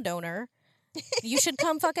 single landowner. You should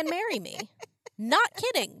come fucking marry me. Not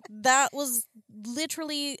kidding. That was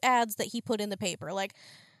literally ads that he put in the paper. Like,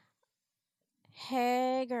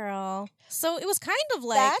 hey, girl. So it was kind of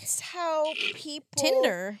like That's how people...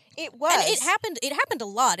 Tinder. It was. And it happened a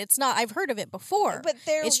lot. It's not, I've heard of it before. But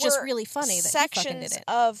there it's were just really funny that he fucking did sections it.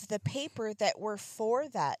 of the paper that were for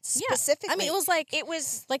that specifically. I mean, it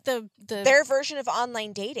was like the their version of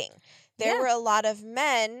online dating. There Yeah. were a lot of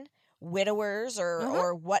men, widowers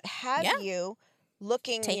or what have Yeah. you,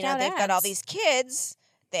 looking, Take you know, out they've got all ads. these kids.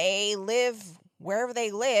 They live wherever they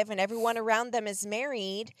live and everyone around them is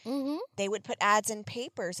married. Mhm. They would put ads in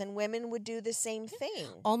papers and women would do the same thing.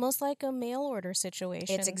 almost like a mail order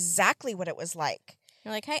situation. It's exactly what it was like.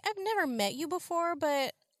 You're like, hey, I've never met you before,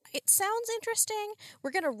 but it sounds interesting.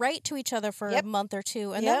 We're going to write to each other for Yep. a month or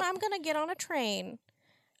two, and Yep. then I'm going to get on a train,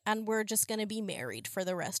 and we're just going to be married for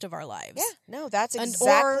the rest of our lives. Yeah, no, that's And-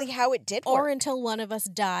 exactly how it did work. Or until one of us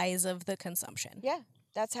dies of the consumption. Yeah,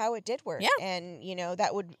 that's how it did work. Yeah. And, you know,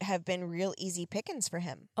 that would have been real easy pickings for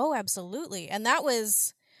him. Oh, absolutely. And that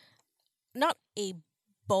was not a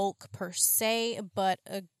bulk per se, but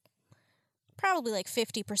probably like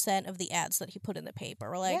 50% of the ads that he put in the paper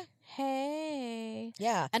were like, hey.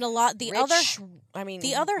 Yeah. And a lot, the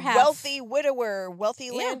other half- wealthy widower, wealthy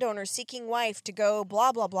Yeah. landowner seeking wife to go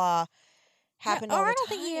blah, blah, blah, happened Yeah, all or the I don't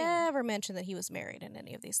time. think he ever mentioned that he was married in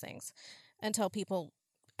any of these things until people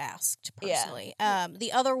asked Yeah. personally.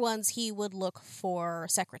 The other ones, he would look for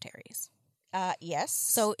secretaries. Yes.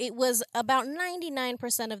 So it was about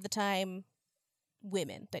 99% of the time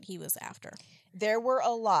women that he was after. there were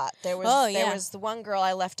a lot. There was there was the one girl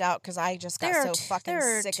I left out because I just got so fucking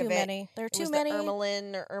there are sick too of it. many. There are It too was many. the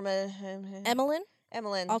Ermeline or Emmeline?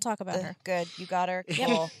 Emmeline. I'll talk about her. Good. You got her? Yep.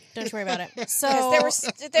 Cool. Don't you worry about it. So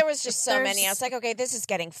Because there was just so there's- many. I was like, okay, this is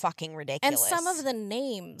getting fucking and ridiculous. some of the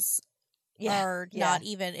names Yeah, are yeah. not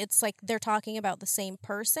even. It's like they're talking about the same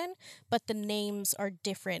person, but the names are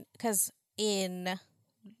different. Because in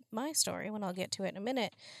my story, when I'll get to it in a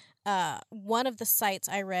minute, one of the sites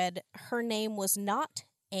I read, her name was not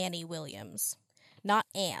Annie Williams. Not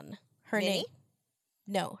Anne. Her Minnie? name.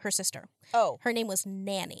 No, her sister. Oh, Her name was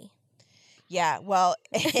Nanny. yeah. Well,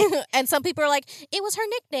 And some people are like, it was her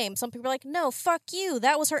nickname. Some people are like, no, fuck you.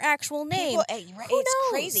 That was her actual name. Who it's knows?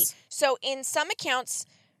 crazy. So in some accounts,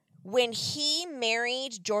 when he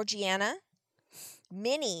married Georgiana,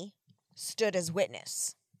 Minnie stood as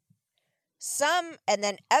witness. Some, and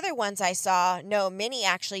then other ones I saw, no, Minnie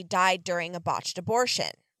actually died during a botched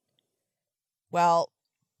abortion. Well,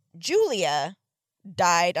 Julia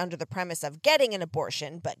died under the premise of getting an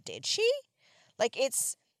abortion, but did she? Like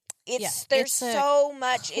there's it's a so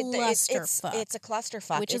much. clusterfuck. It's a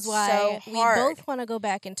clusterfuck. Which is It's why so we hard. both want to go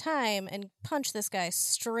back in time and punch this guy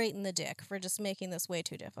straight in the dick for just making this way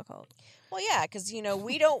too difficult. Well, yeah, because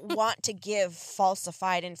we don't want to give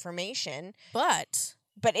falsified information, But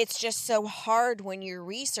but it's just so hard when you're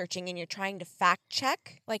researching and you're trying to fact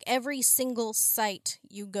check, like every single site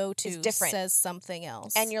you go Is to different. says something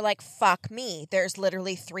else. and you're like, "Fuck me." There's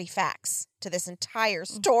literally 3 facts to this entire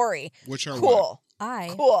story. Which are what? Cool,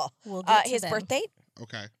 I cool. will get to His them. birth date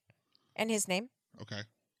Okay. and his name, Okay.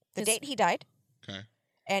 the His- date he died, Okay.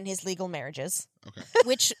 and his legal marriages. Okay.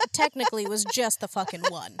 Which technically was just the fucking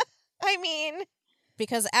one. I mean,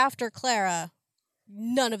 Because after Clara,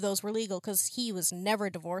 none of those were legal because he was never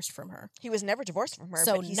divorced from her. he was never divorced from her,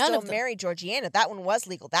 So but he none still of them- married Georgiana. That one was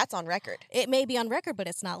legal. That's on record. It may be on record, but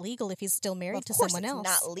it's not legal if he's still married Well, to of course someone it's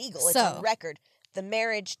else. not legal. It's So- on record. The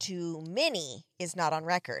marriage to Minnie is not on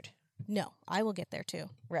record. No, I will get there too.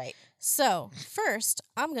 Right. So, first,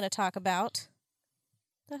 I'm going to talk about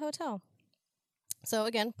the hotel. So,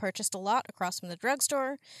 again, purchased a lot across from the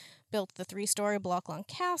drugstore, built the 3-story block-long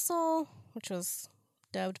castle, which was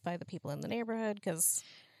dubbed by the people in the neighborhood because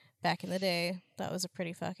back in the day, that was a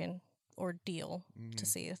pretty fucking ordeal to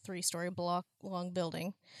see a 3-story block-long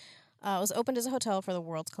building. It was opened as a hotel for the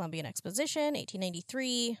World's Columbian Exposition,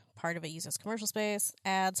 1893. Part of it uses commercial space,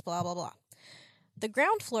 ads, blah, blah, blah. The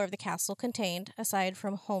ground floor of the castle contained, aside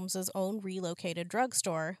from Holmes's own relocated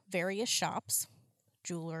drugstore, various shops,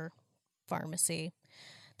 jeweler, pharmacy.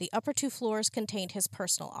 The upper 2 floors contained his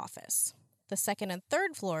personal office. The second and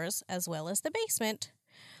third floors, as well as the basement,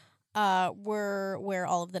 were where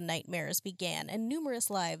all of the nightmares began and numerous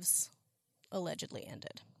lives allegedly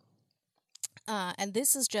ended. And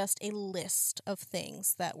this is just a list of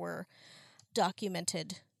things that were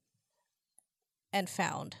documented and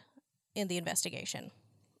found in the investigation.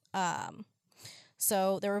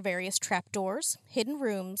 So there were various trapdoors, hidden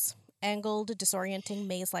rooms, angled, disorienting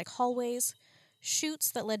maze-like hallways,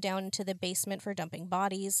 chutes that led down into the basement for dumping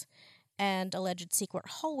bodies, and alleged secret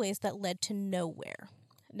hallways that led to nowhere.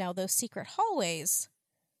 Now, those secret hallways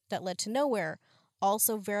that led to nowhere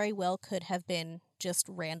also very well could have been just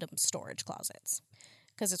random storage closets,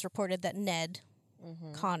 because it's reported that Ned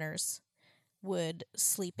Connors would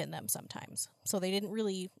sleep in them sometimes. So they didn't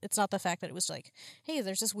really, it's not the fact that it was like, hey,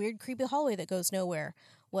 there's this weird creepy hallway that goes nowhere.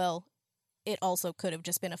 Well, it also could have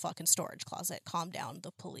just been a fucking storage closet. Calm down,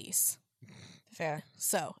 the police. Fair.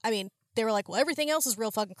 So, I mean, they were like, well, everything else is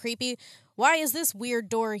real fucking creepy. Why is this weird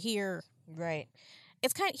door here? Right.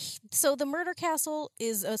 It's kind of, so the murder castle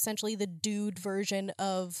is essentially the dude version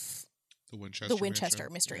of The Winchester. the Winchester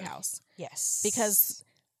Mansion. Mystery Yeah. House. Yes. Because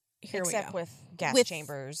here except we go. with gas With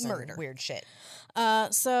chambers murder. and weird shit.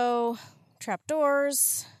 So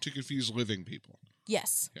trapdoors. To confuse living people.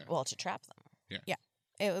 Yes, Well, to trap them,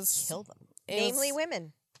 it was kill them, it namely was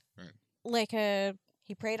women. like a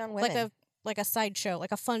He preyed on women. like a sideshow,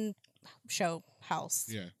 like a fun show house,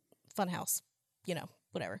 Yeah. fun house,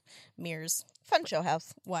 whatever. Mirrors. Fun show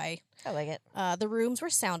house. Why? I like it. The rooms were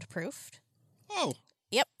soundproofed. Oh.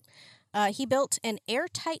 Yep. He built an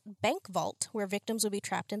airtight bank vault where victims would be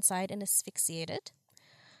trapped inside and asphyxiated.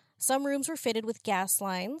 Some rooms were fitted with gas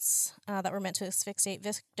lines that were meant to asphyxiate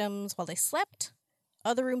victims while they slept.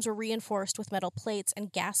 Other rooms were reinforced with metal plates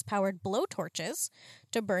and gas-powered blowtorches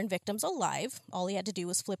to burn victims alive. All he had to do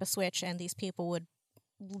was flip a switch, and these people would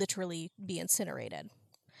literally be incinerated.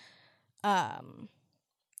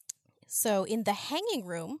 So in the hanging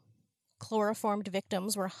room, chloroformed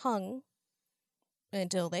victims were hung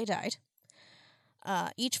until they died.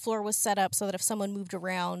 Each floor was set up so that if someone moved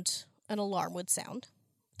around, an alarm would sound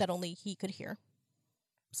that only he could hear.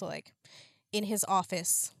 So, like, in his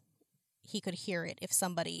office, he could hear it if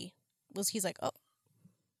somebody was, he's like, oh,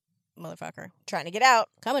 motherfucker, Trying to get out.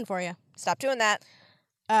 coming for you. Stop doing that.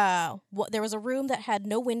 There was a room that had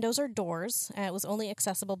no windows or doors, and it was only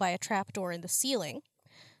accessible by a trapdoor in the ceiling.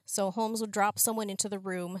 So Holmes would drop someone into the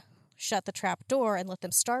room, shut the trap door, and let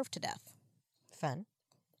them starve to death. Fun.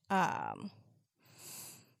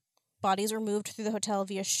 Bodies were moved through the hotel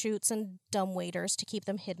via chutes and dumbwaiters to keep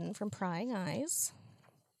them hidden from prying eyes.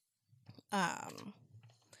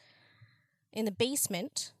 In the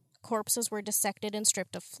basement, corpses were dissected and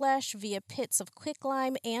stripped of flesh via pits of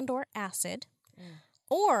quicklime and or acid,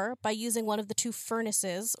 or by using one of the two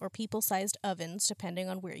furnaces or people-sized ovens, depending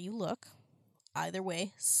on where you look. Either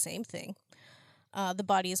way, same thing. The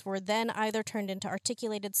bodies were then either turned into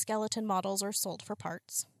articulated skeleton models or sold for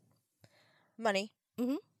parts. Money.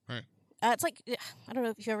 Mm-hmm. Right. It's like, I don't know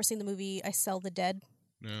if you've ever seen the movie I Sell the Dead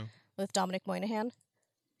No. with Dominic Moynihan.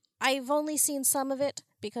 I've only seen some of it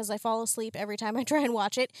because I fall asleep every time I try and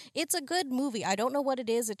watch it. It's a good movie. I don't know what it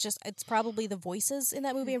is. It's probably the voices in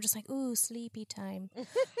that movie. I'm just like, ooh, sleepy time. Maybe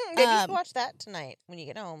you can watch that tonight when you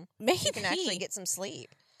get home. Maybe. You can actually get some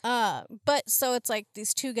sleep. But so it's like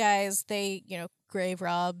these two guys, they, grave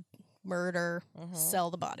rob, murder, Mm-hmm.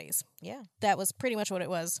 sell the bodies. Yeah. That was pretty much what it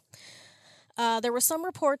was. There were some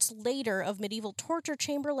reports later of medieval torture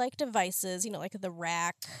chamber-like devices, like the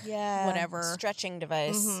rack, Yeah. whatever. Stretching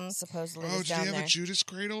device, Mhm. supposedly, Oh, was did he down have there. a Judas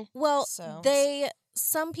cradle? Well, So-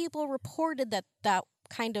 some people reported that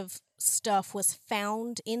kind of stuff was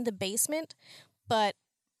found in the basement, but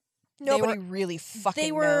Nobody really fucking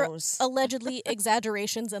they were knows. allegedly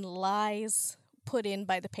exaggerations and lies put in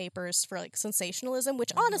by the papers for sensationalism,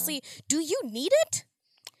 which honestly, do you need it?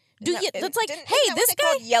 Do you? That's like, Isn't hey, that this what they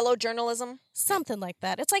guy, called yellow journalism? something like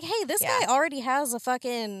that. It's like, hey, this Yeah. guy already has a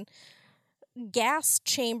fucking gas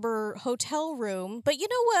chamber hotel room, but you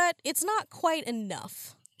know what? It's not quite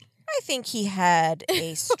enough. I think he had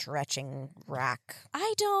a stretching rack.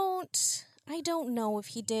 I don't know if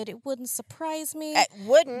he did. It wouldn't surprise me. It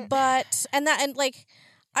wouldn't. But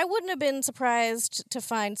I wouldn't have been surprised to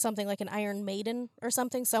find something like an Iron Maiden or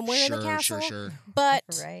something somewhere in the castle. Sure. But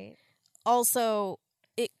Right. also,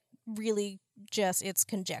 it really it's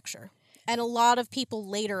conjecture. And a lot of people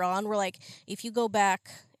later on were like, if you go back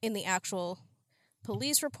in the actual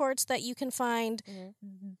police reports that you can find,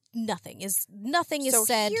 nothing is So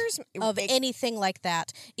said here's of big- anything like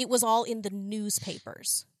that. It was all in the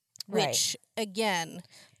newspapers. Right. Which, again,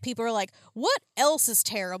 people are like, what else is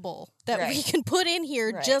terrible that we Right. can put in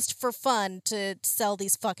here Right. just for fun to sell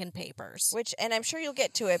these fucking papers? and I'm sure you'll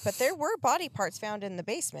get to it, but there were body parts found in the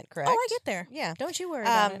basement, correct? Oh, I get there. Yeah. Don't you worry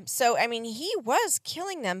about it. So, I mean, he was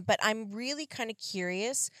killing them, but I'm really kind of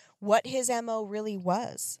curious what his MO really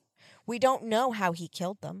was. We don't know how he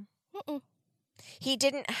killed them. Mm-mm. He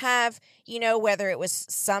didn't have, whether it was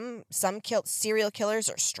some serial killers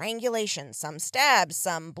or strangulation, some stabs,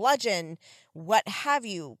 some bludgeon, what have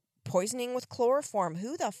you, poisoning with chloroform.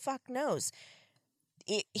 Who the fuck knows?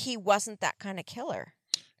 He wasn't that kind of killer.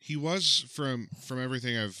 He was, from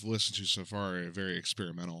everything I've listened to so far, very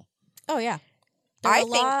experimental. Oh, yeah. There were I a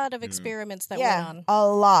think- lot of experiments that went on. a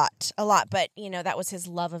lot. But, that was his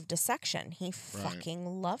love of dissection. He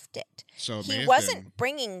fucking loved it. So it may He have wasn't been-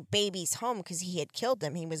 bringing babies home because he had killed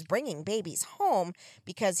them. He was bringing babies home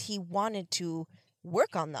because he wanted to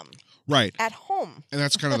work on them right. at home. And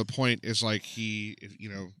that's kind of the point, is like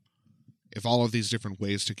if all of these different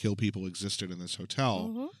ways to kill people existed in this hotel,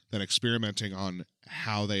 Mhm. then experimenting on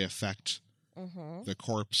how they affect Mm-hmm. the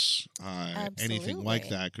corpse, anything like Absolutely.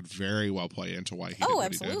 that, could very well play into why he did Oh, what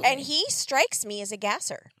absolutely. he And he strikes me as a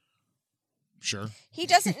gasser. did. Sure. He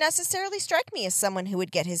doesn't necessarily strike me as someone who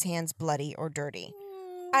would get his hands bloody or dirty.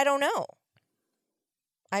 Mm, I don't know.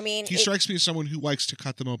 I mean, He strikes me as someone who likes to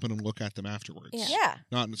cut them open and look at them afterwards. Yeah. yeah.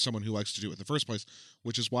 Not someone who likes to do it in the first place,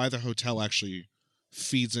 which is why the hotel actually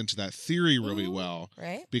feeds into that theory really Mhm. well.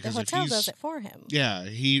 Right? the Because if hotel he's does it for him. yeah, and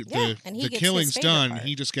he the gets his killing's favorite done, part.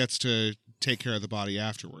 he just gets to take care of the body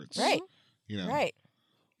afterwards. Right. Right.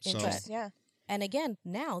 So Interesting. Yeah. And again,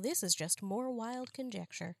 now this is just more wild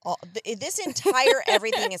conjecture. This entire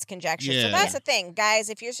everything is conjecture. Yeah. So that's the thing, guys.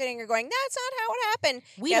 If you're sitting here going, "That's not how it happened,"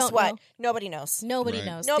 We guess don't what? know. Nobody knows. Nobody Right.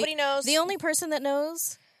 knows. Nobody knows. The only person that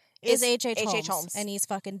knows is H.H. Holmes, and he's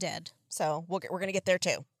fucking dead. So we're gonna get there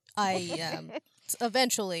too. I am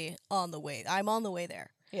eventually on the way. I'm on the way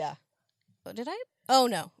there. Yeah. Oh, did I? Oh,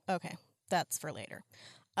 no. Okay. That's for later.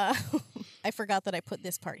 I forgot that I put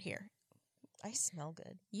this part here. I smell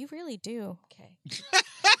good. You really do. Okay.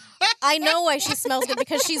 I know why she smells good,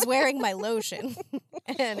 because she's wearing my lotion.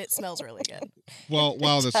 And it smells really good. well,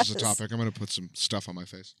 while this is a does. topic, I'm going to put some stuff on my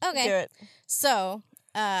face. Okay. Do it. So,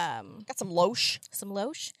 Got some loche. some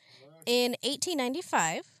loche. In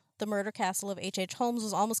 1895, the murder castle of H.H. Holmes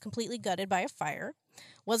was almost completely gutted by a fire.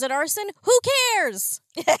 Was it arson? Who cares?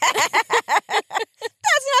 That's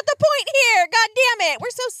not the point here. God damn it. We're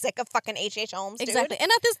so sick of fucking H.H. Holmes, dude. Exactly.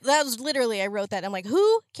 And that was literally, I wrote that. I'm like,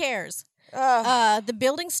 who cares? The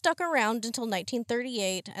building stuck around until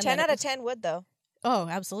 1938. And 10 then out of 10 would, though. Oh,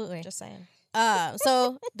 absolutely. Just saying.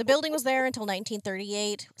 So the building was there until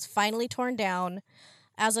 1938. It was finally torn down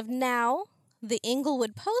As of now, the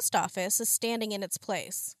Inglewood Post Office is standing in its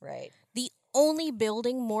place. Right. The only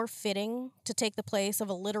building more fitting to take the place of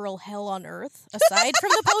a literal hell on earth, aside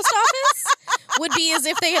from the post office, would be as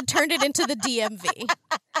if they had turned it into the DMV.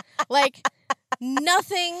 Like,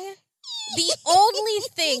 nothing. The only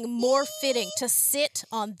thing more fitting to sit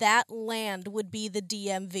on that land would be the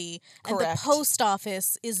DMV, and Correct. the post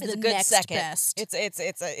office is It's the a good next second. best.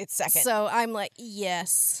 It's second. So I'm like,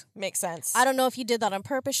 yes. Makes sense. I don't know if you did that on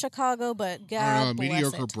purpose, Chicago, but God I don't know. A bless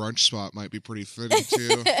mediocre it. brunch spot might be pretty fitting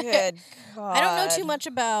too. Good God. I don't know too much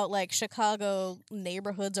about like Chicago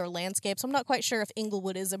neighborhoods or landscapes. I'm not quite sure if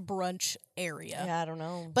Inglewood is a brunch area. Yeah, I don't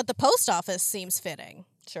know. But the post office seems fitting.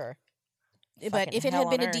 Sure. But Fucking if it hell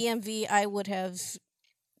had been on a earth. DMV, I would have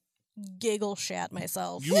giggle shat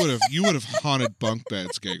myself. You would have haunted bunk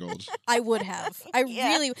beds, giggled. I would have. I Yeah.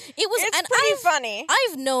 really. It was. It's and pretty I've, funny.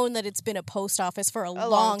 I've known that it's been a post office for a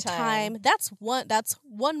long long time. time. That's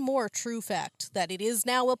one more true fact that it is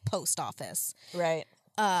now a post office. Right.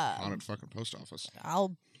 Haunted fucking post office.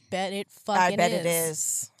 I'll bet it fucking I bet is. it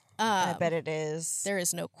is. I Um, bet it is. There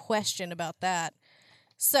is no question about that.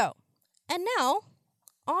 So, and now,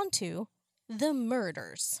 on to the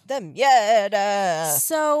murders. Them yada.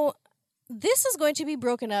 So, this is going to be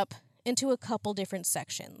broken up into a couple different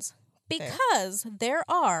sections because there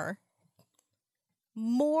are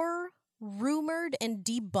more rumored and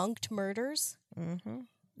debunked murders Mm-hmm.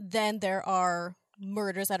 than there are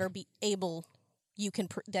murders that are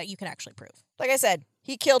that you can actually prove. Like I said,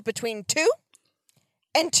 he killed between 2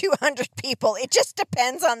 and 200 people. It just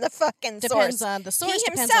depends on the fucking Depends source. on the source. He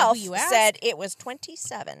Depends himself on who you ask. said it was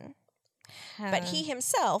 27, but Uh, he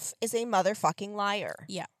himself is a motherfucking liar.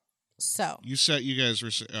 So You said you guys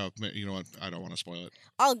were. Oh, you know what? I don't want to spoil it.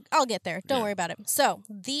 I'll get there. Don't Yeah. worry about it. So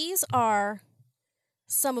these are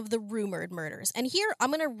some of the rumored murders, and here I'm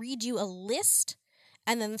going to read you a list,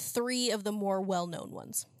 and then 3 of the more well-known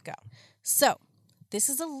ones. Go. So this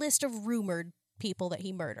is a list of rumored people that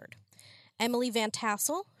he murdered: Emily Van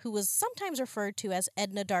Tassel, who was sometimes referred to as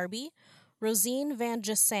Edna Darby; Rosine Van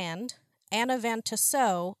Gisand; Anna Van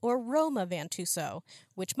Tussaud, or Roma Van Tussaud,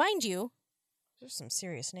 which, mind you, There's some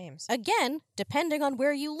serious names. again, depending on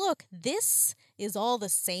where you look, this is all the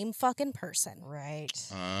same fucking person. Right.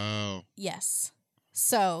 Oh, Yes.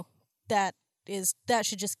 So that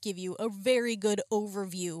should just give you a very good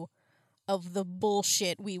overview of the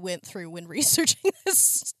bullshit we went through when researching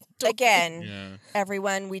this story. Again, yeah.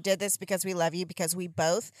 everyone, we did this because we love you, because we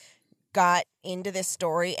both got into this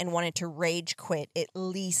story and wanted to rage quit at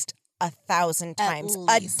least 1,000 times a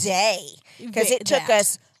least. day. Because it took That.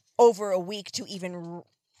 us over a week to even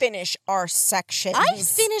finish our sections. I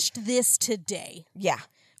finished this today Yeah.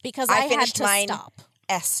 because I I had finished to mine stop.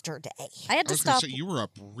 Yesterday. I had I to was gonna stop. say you were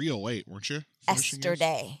up real late, weren't you? finishing yours?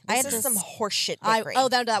 Yesterday. I This had is to some horseshit, I Vickery.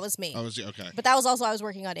 that was me. Oh, was it? Okay. But that was also I was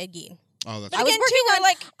working on Ed Gein. Oh, that's I was Again, working too, we're on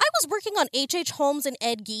like, I was working on H.H. Holmes and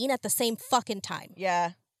Ed Gein at the same fucking time.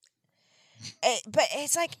 yeah. But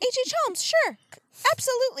it's like H.H. Holmes, sure,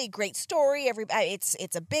 absolutely great story. Everybody,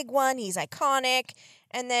 it's a big one. He's iconic.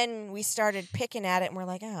 And then we started picking at it, and we're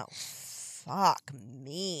like, oh, fuck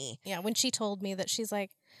me. Yeah, when she told me that she's like,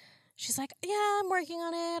 yeah, I'm working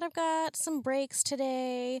on it. I've got some breaks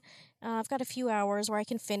today. I've got a few hours where I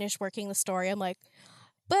can finish working the story. I'm like,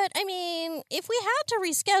 but I mean, if we had to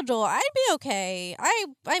reschedule, I'd be okay.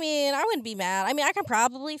 I mean, I wouldn't be mad. I mean, I can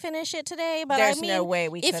probably finish it today, but There's I mean, no way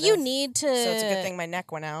we if could've. you need to, So it's a good thing my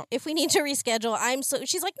neck went out. if we need to reschedule,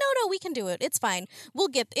 she's like, no, we can do it. It's fine.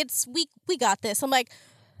 We got this. I'm like,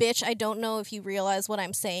 bitch, I don't know if you realize what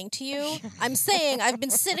I'm saying to you. I'm saying I've been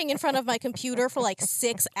sitting in front of my computer for like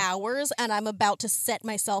 6 hours and I'm about to set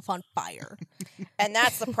myself on fire. And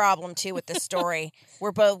that's the problem too with this story.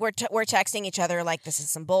 We're texting each other like, this is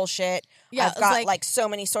some bullshit. Yeah, I've it's got like- like so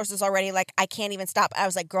many sources already. Like, I can't even stop. I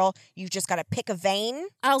was like, girl, you just got to pick a vein.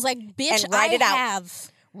 I was like, bitch, And write I it out.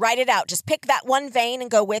 have. Write it out. Just pick that one vein and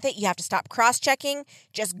go with it. You have to stop cross-checking.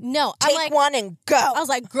 Just No, I'm take like, one and go. I was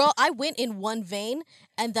like, girl, I went in one vein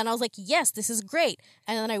and then I was like, yes, this is great.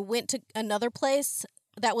 And then I went to another place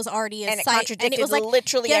that was already a And it site, contradicted and it was like,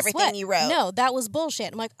 literally guess everything what? you wrote. No, that was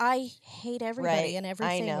bullshit. I'm like, I hate everybody right. and I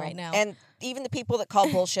everything know. right now. And even the people that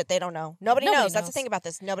call bullshit, they don't know. Nobody Nobody knows. That's the knows. thing about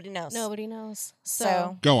this. Nobody knows. Nobody knows.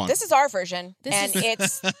 So Go on. this is our version, This and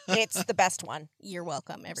is- it's the best one. You're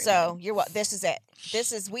welcome, everybody. So this is it.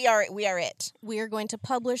 This is we are it. we are going to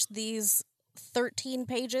publish these 13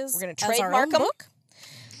 pages. We're gonna as our trademark own 'em. book.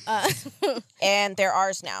 And they're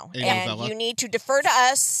ours now. A And novella. you need to defer to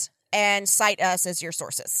us and cite us as your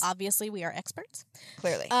sources. Obviously, we are experts.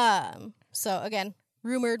 Clearly. So again,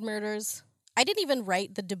 rumored murders. I didn't even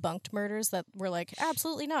write the debunked murders that were like,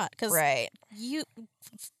 absolutely not. Because Right.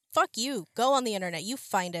 fuck you. Go on the internet. You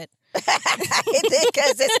find it.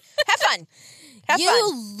 Because have fun. Have you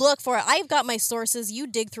fun. look for it. I've got my sources. You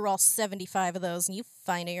dig through all 75 of those and you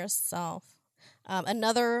find it yourself.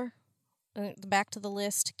 Another, back to the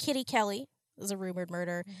list, Kitty Kelly is a rumored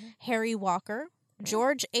murder. Harry Walker.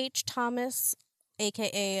 George H. Thomas,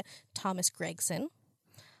 a.k.a. Thomas Gregson.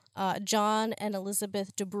 John and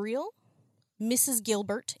Elizabeth DeBrule. Mrs.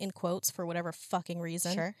 Gilbert, in quotes, for whatever fucking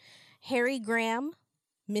reason. Sure. Harry Graham.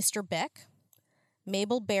 Mr. Beck.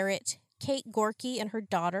 Mabel Barrett. Kate Gorky and her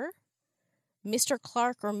daughter. Mr.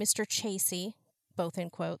 Clark or Mr. Chasey, both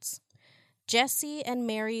in quotes. Jesse and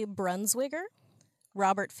Mary Brunswiger.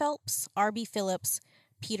 Robert Phelps. R.B. Phillips.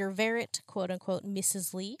 Peter Verrett, quote-unquote,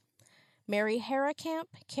 Mrs. Lee. Mary Harracamp.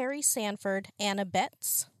 Carrie Sanford. Anna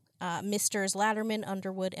Betts. Misters Latterman,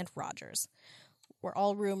 Underwood, and Rogers were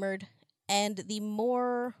all rumored. And the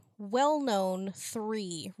more well-known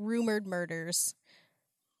 3 rumored murders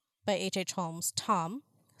by H.H. Holmes. Tom.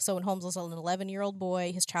 So when Holmes was an 11-year-old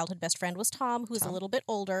boy, his childhood best friend was Tom, who was a little bit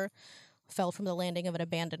older, fell from the landing of an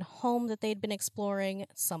abandoned home that they'd been exploring.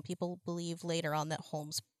 Some people believe later on that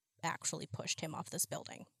Holmes actually pushed him off this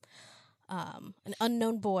building. An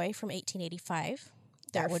unknown boy from 1885.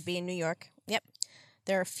 That would be in New York. Yep.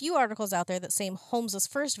 There are a few articles out there that say Holmes's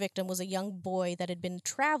first victim was a young boy that had been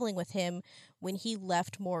traveling with him when he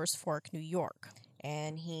left Moores Fork, New York.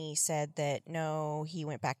 And he said that, no, he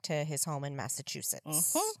went back to his home in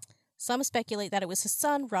Massachusetts. Some speculate that it was his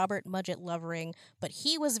son, Robert Mudgett Lovering, but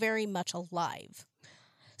he was very much alive.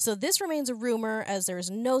 So this remains a rumor, as there is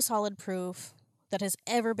no solid proof that has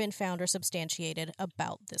ever been found or substantiated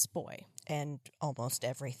about this boy. And almost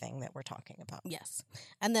everything that we're talking about. Yes.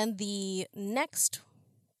 And then the next,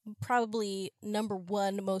 probably number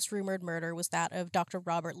 1 most rumored murder was that of Dr.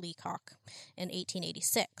 Robert Leacock in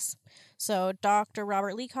 1886. So Dr.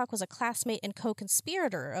 Robert Leacock was a classmate and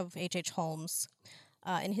co-conspirator of H.H. Holmes.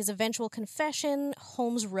 In his eventual confession,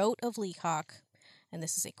 Holmes wrote of Leacock, and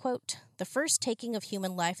this is a quote, "The first taking of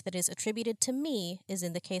human life that is attributed to me is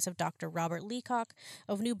in the case of Dr. Robert Leacock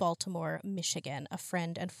of New Baltimore, Michigan, a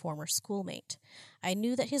friend and former schoolmate. I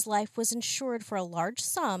knew that his life was insured for a large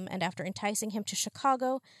sum, and after enticing him to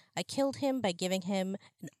Chicago, I killed him by giving him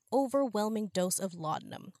an overwhelming dose of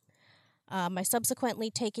laudanum. By subsequently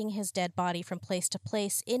taking his dead body from place to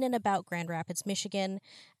place in and about Grand Rapids, Michigan,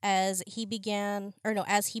 as he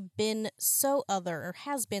has been so other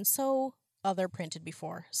printed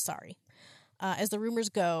before. Sorry. As the rumors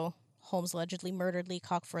go, Holmes allegedly murdered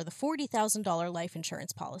Leacock for the $40,000 life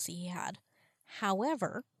insurance policy he had.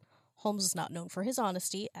 However, Holmes is not known for his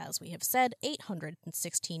honesty, as we have said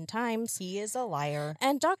 816 times. He is a liar.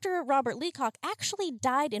 And Dr. Robert Leacock actually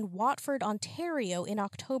died in Watford, Ontario in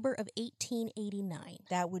October of 1889.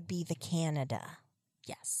 That would be the Canada.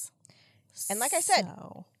 Yes. And like I said,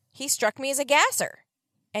 he struck me as a gasser.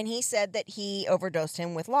 And he said that he overdosed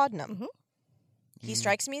him with laudanum. He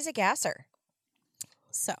strikes me as a gasser.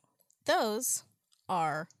 So, those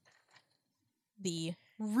are the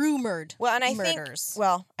rumored murders.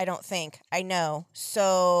 I know.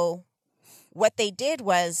 So, what they did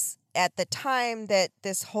was, at the time that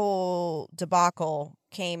this whole debacle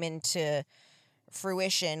came into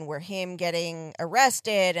fruition, where him getting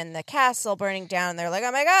arrested and the castle burning down, they're like,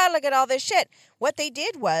 oh my God, look at all this shit. What they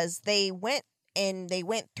did was, they went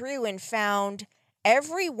through and found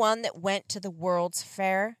everyone that went to the World's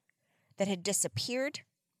Fair that had disappeared,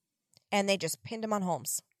 and they just pinned them on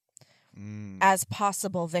Holmes as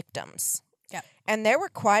possible victims. Yeah. And there were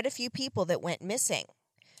quite a few people that went missing.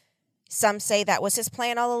 Some say that was his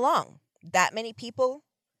plan all along. That many people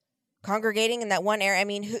congregating in that one area. I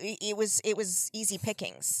mean, it was easy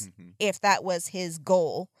pickings if that was his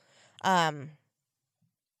goal.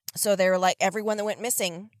 So they were like, everyone that went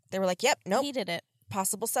missing, they were like, yep, nope. He did it.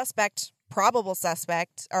 Possible suspect, probable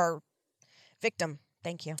suspect, or victim.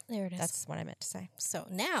 Thank you. There it is. That's what I meant to say. So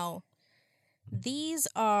now, these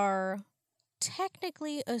are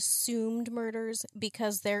technically assumed murders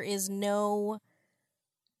because there is no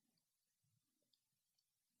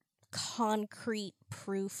concrete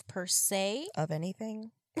proof per se. Of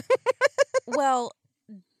anything? Well,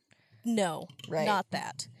 no, Right. not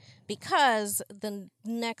that. Because the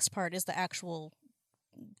next part is the actual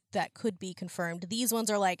that could be confirmed. These ones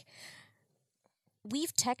are like,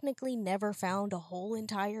 we've technically never found a whole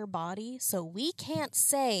entire body, so we can't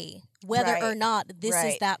say whether or Right. not this is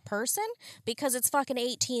Right. that person because it's fucking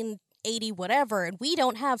 1880 whatever, and we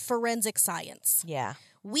don't have forensic science. Yeah.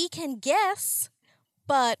 We can guess,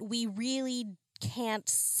 but we really can't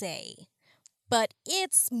say. But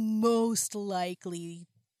it's most likely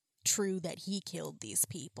true that he killed these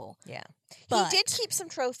people. Yeah. But, he did keep some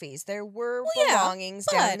trophies. There were yeah, belongings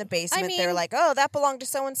down in the but, basement. I They're mean- like, oh, that belonged to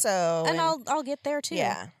so-and-so. and I'll get there too.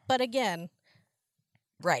 Yeah. But again,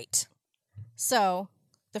 Right. so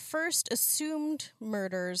the first assumed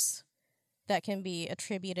murders that can be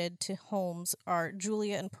attributed to Holmes are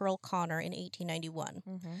Julia and Pearl Connor in 1891.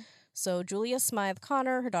 Mm-hmm. So Julia Smythe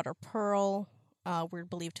Connor, her daughter Pearl, were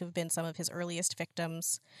believed to have been some of his earliest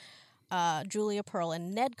victims. Julia, Pearl,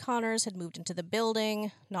 and Ned Connors had moved into the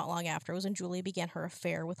building. Not long after was when Julia began her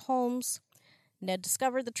affair with Holmes. Ned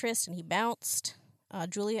discovered the tryst and he bounced.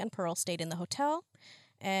 Julia and Pearl stayed in the hotel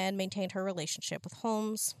and maintained her relationship with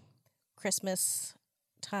Holmes. Christmas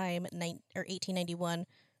time, 1891,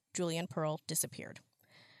 Julia and Pearl disappeared.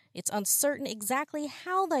 It's uncertain exactly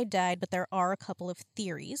how they died, but there are a couple of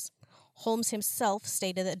theories. Holmes himself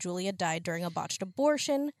stated that Julia died during a botched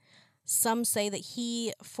abortion. Some say that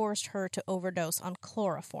he forced her to overdose on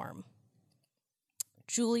chloroform.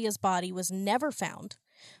 Julia's body was never found,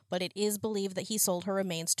 but it is believed that he sold her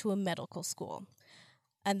remains to a medical school.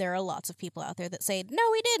 And there are lots of people out there that say,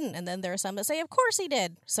 no, he didn't. And then there are some that say, of course he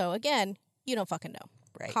did. So again, you don't fucking know.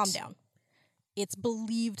 Right. Calm down. It's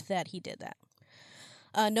believed that he did that.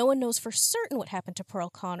 No one knows for certain what happened to Pearl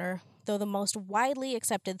Connor, though the most widely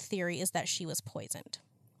accepted theory is that she was poisoned.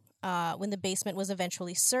 When the basement was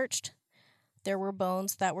eventually searched, there were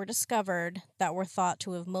bones that were discovered that were thought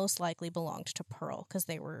to have most likely belonged to Pearl because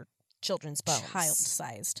they were Children's bones.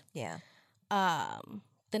 child-sized. Yeah.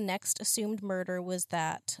 The next assumed murder was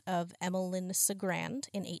that of Emmeline Sagrand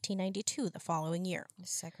in 1892, the following year. His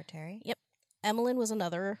secretary. Yep. Emmeline was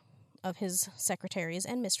another of his secretaries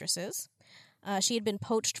and mistresses. She had been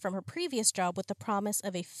poached from her previous job with the promise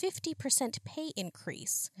of a 50% pay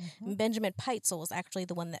increase. Mm-hmm. Benjamin Peitzel was actually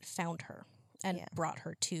the one that found her and Yeah. brought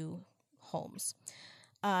her to Holmes.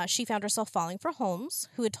 She found herself falling for Holmes,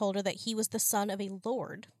 who had told her that he was the son of a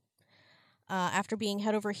lord. After being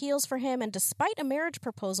head over heels for him, and despite a marriage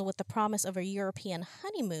proposal with the promise of a European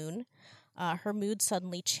honeymoon, her mood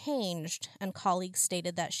suddenly changed, and colleagues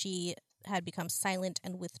stated that she had become silent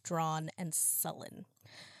and withdrawn and sullen.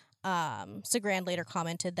 Sagrand later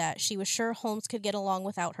commented that she was sure Holmes could get along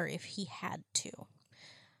without her if he had to.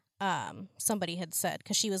 Somebody had said,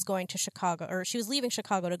 because she was going to Chicago, or she was leaving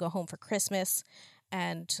Chicago to go home for Christmas,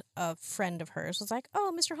 and a friend of hers was like,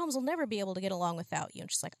 oh, Mr. Holmes will never be able to get along without you. And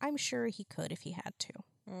she's like, I'm sure he could if he had to.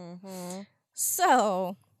 Mm-hmm.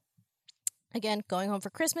 So, again, going home for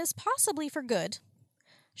Christmas, possibly for good.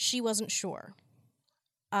 She wasn't sure.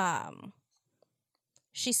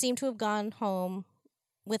 She seemed to have gone home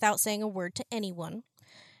without saying a word to anyone.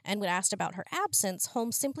 And when asked about her absence,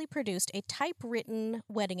 Holmes simply produced a typewritten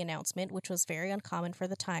wedding announcement, which was very uncommon for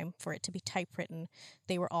the time for it to be typewritten.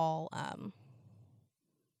 They were all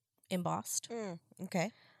embossed.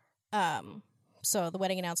 Okay. So the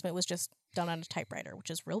wedding announcement was just done on a typewriter, which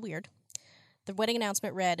is real weird. The wedding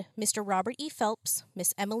announcement read, Mr. Robert E. Phelps,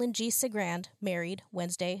 Miss Emmeline G. Sagrand, married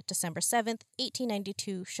Wednesday, December 7th,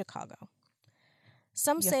 1892, Chicago.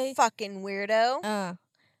 Some You say... fucking weirdo.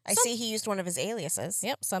 I some- see he used one of his aliases.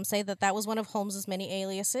 Yep, some say that that was one of Holmes's many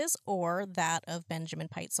aliases, or that of Benjamin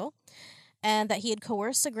Peitzel, and that he had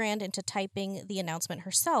coerced Sagrand into typing the announcement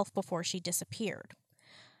herself before she disappeared.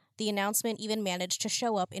 The announcement even managed to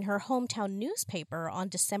show up in her hometown newspaper on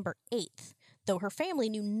December 8th, though her family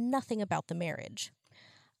knew nothing about the marriage.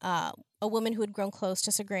 A woman who had grown close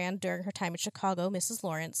to Sagrand during her time in Chicago, Mrs.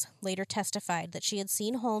 Lawrence, later testified that she had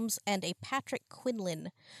seen Holmes and a Patrick Quinlan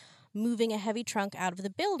moving a heavy trunk out of the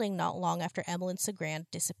building not long after Emmeline Sagrand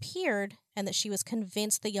disappeared, and that she was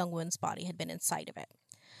convinced the young woman's body had been inside of it.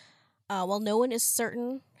 While no one is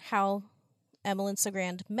certain how Emmeline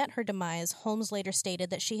Sagrand met her demise, Holmes later stated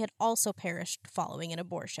that she had also perished following an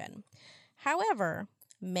abortion. However,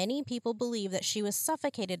 many people believe that she was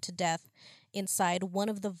suffocated to death inside one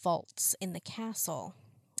of the vaults in the castle.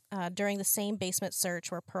 During the same basement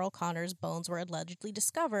search where Pearl Connor's bones were allegedly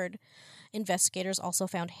discovered, investigators also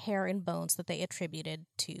found hair and bones that they attributed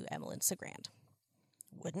to Emmeline Sagrand.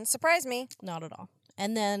 Wouldn't surprise me. Not at all.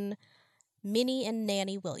 And then Minnie and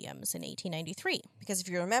Nanny Williams in 1893. Because if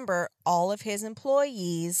you remember, all of his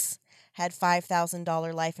employees had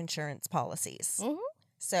 $5,000 life insurance policies. Mm-hmm.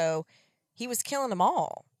 So he was killing them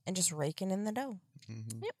all and just raking in the dough.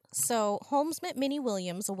 Mm-hmm. Yep. So Holmes met Minnie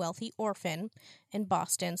Williams, a wealthy orphan, in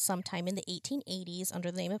Boston sometime in the 1880s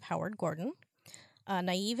under the name of Howard Gordon.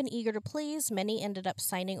 Naive and eager to please, Minnie ended up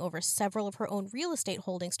signing over several of her own real estate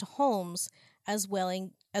holdings to Holmes, as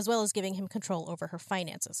well as giving him control over her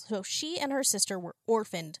finances. So she and her sister were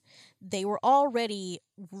orphaned. They were already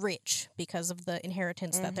rich because of the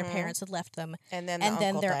inheritance that their parents had left them. And then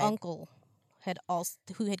their died. uncle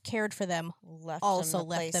who had cared for them, left also them the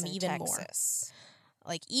left place them in even more. Texas.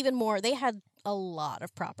 Like, even more. They had a lot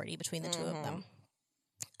of property between the two of them.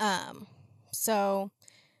 So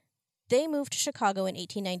they moved to Chicago in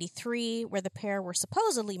 1893, where the pair were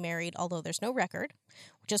supposedly married, although there's no record,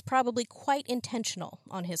 which is probably quite intentional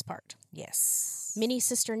on his part. Yes. Minnie's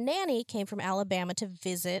sister Nanny came from Alabama to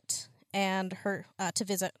visit her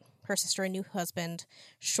sister and new husband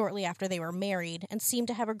shortly after they were married, and seemed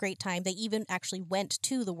to have a great time. They even actually went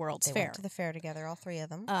to the World's They Fair. went to the fair together, all three of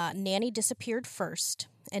them. Nanny disappeared first,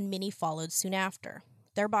 and Minnie followed soon after.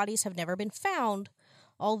 Their bodies have never been found,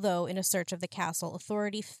 although in a search of the castle,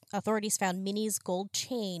 authorities found Minnie's gold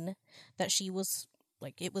chain that she was,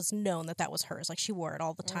 like, it was known that was hers. Like, she wore it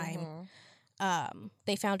all the time.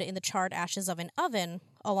 They found it in the charred ashes of an oven,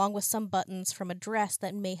 along with some buttons from a dress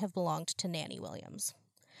that may have belonged to Nanny Williams.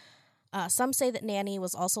 Some say that Nanny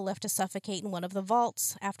was also left to suffocate in one of the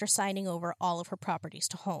vaults after signing over all of her properties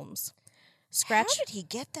to Holmes. How did he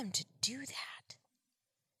get them to do that?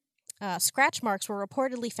 Scratch marks were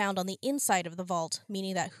reportedly found on the inside of the vault,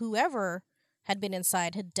 meaning that whoever had been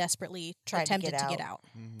inside had desperately attempted to get out.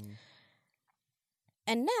 Mm-hmm.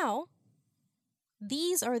 And now,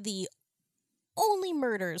 these are the only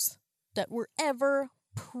murders that were ever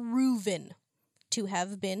proven to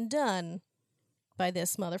have been done by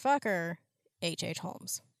this motherfucker, H.H.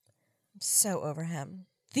 Holmes. So over him.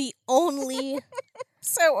 The only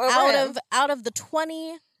So over him. out of the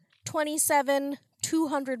 20, 27,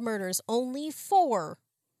 200 murders, only 4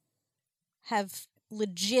 have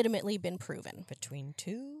legitimately been proven. Between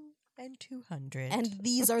 2 and 200. And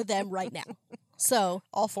these are them right now. So,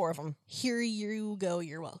 all 4 of them. here you go.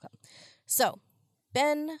 You're welcome. So,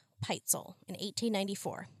 Ben Peitzel in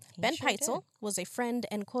 1894. Ben Peitzel was a friend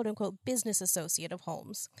and quote-unquote business associate of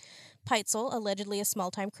Holmes. Peitzel, allegedly a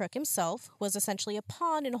small-time crook himself, was essentially a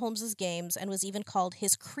pawn in Holmes's games and was even called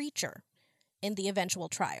his creature in the eventual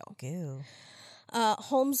trial. Goo.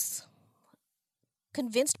 Holmes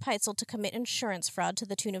convinced Peitzel to commit insurance fraud to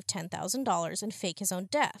the tune of $10,000 and fake his own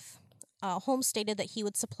death. Holmes stated that he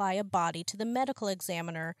would supply a body to the medical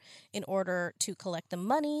examiner in order to collect the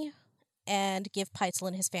money and give Peitzel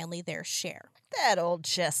and his family their share. That old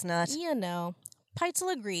chestnut. You know.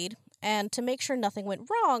 Peitzel agreed, and to make sure nothing went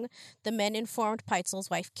wrong, the men informed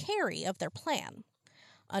Peitzel's wife Carrie of their plan.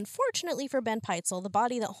 Unfortunately for Ben Peitzel, the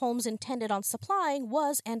body that Holmes intended on supplying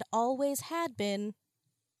was and always had been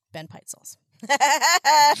Ben Peitzel's.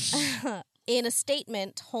 In a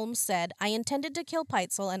statement, Holmes said, "I intended to kill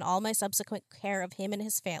Peitzel and all my subsequent care of him and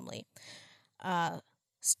his family.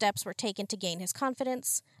 Steps were taken to gain his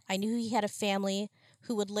confidence. I knew he had a family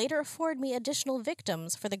who would later afford me additional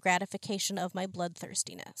victims for the gratification of my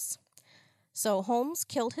bloodthirstiness." So Holmes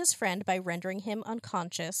killed his friend by rendering him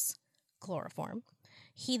unconscious, chloroform.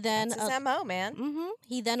 He then That's his MO, man.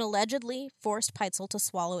 He then allegedly forced Peitzel to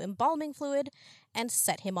swallow embalming fluid and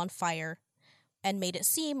set him on fire and made it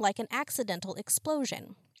seem like an accidental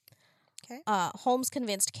explosion. Okay. Holmes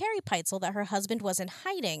convinced Carrie Peitzel that her husband was in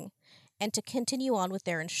hiding and to continue on with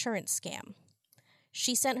their insurance scam.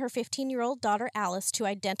 She sent her 15-year-old daughter Alice to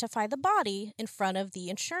identify the body in front of the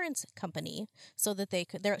insurance company so that they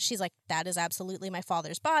could. She's like, "That is absolutely my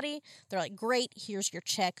father's body." They're like, "Great, here's your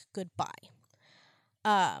check. Goodbye."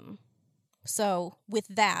 So with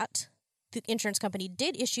that, the insurance company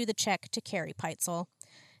did issue the check to Carrie Peitzel.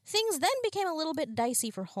 Things then became a little bit dicey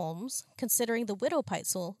for Holmes, considering the widow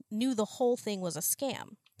Peitzel knew the whole thing was a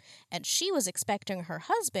scam, and she was expecting her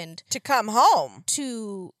husband To come home.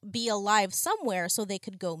 to be alive somewhere so they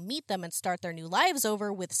could go meet them and start their new lives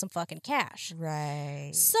over with some fucking cash.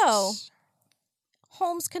 Right. So,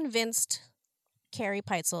 Holmes convinced Carrie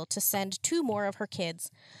Peitzel to send 2 more of her kids,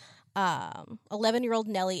 11-year-old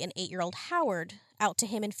Nellie and 8-year-old Howard, out to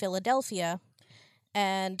him in Philadelphia,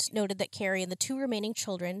 and noted that Carrie and the 2 remaining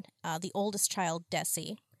children, the oldest child,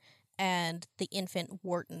 Desi, and the infant,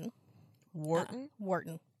 Wharton. Wharton. What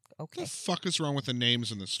Okay. the fuck is wrong with the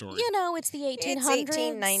names in the story? You know, it's the 1800s. It's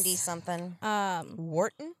 1890 something.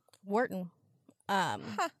 Wharton? Wharton.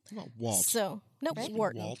 What about Walt? So, nope, Right.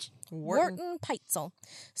 Wharton. Walt. Wharton Peitzel.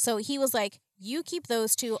 So he was like, "You keep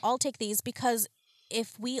those 2, I'll take these, because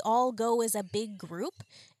if we all go as a big group,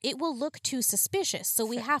 it will look too suspicious. So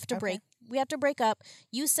we have to break up.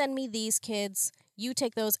 You send me these kids, you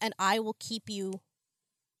take those, and I will keep you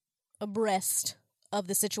abreast of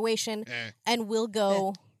the situation, and we'll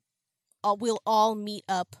go we'll all meet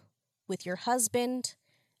up with your husband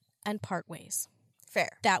and part ways."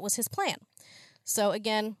 Fair. That was his plan. So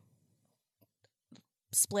again,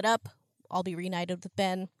 split up. I'll be reunited with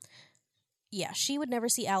Ben. Yeah, she would never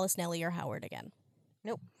see Alice, Nellie, or Howard again.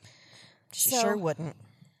 Nope. She So- sure wouldn't.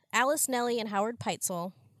 Alice Nellie and Howard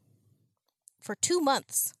Peitzel, for 2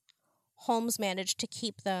 months, Holmes managed to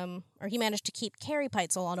keep Carrie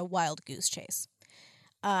Peitzel on a wild goose chase.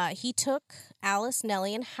 He took Alice,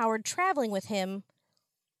 Nellie, and Howard traveling with him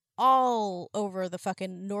all over the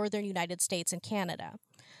fucking northern United States and Canada.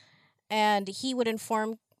 And he would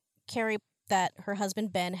inform Carrie that her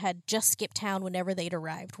husband Ben had just skipped town whenever they'd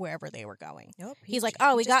arrived, wherever they were going. Nope, He's like,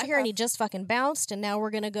 oh, we got took here and off. he just fucking bounced, and now we're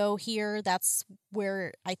going to go here. That's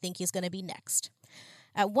where I think he's going to be next.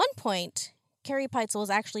 At one point, Carrie Peitzel was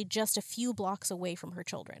actually just a few blocks away from her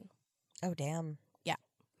children. Oh, damn.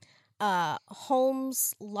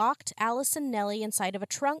 Holmes locked Alice and Nellie inside of a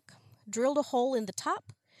trunk, drilled a hole in the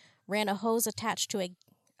top, ran a hose attached to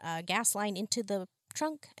a gas line into the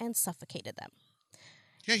trunk, and suffocated them.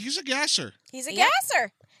 Yeah, he's a gasser. He's a Yep.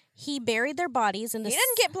 gasser. He buried their bodies in the He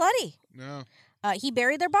didn't get bloody. No. He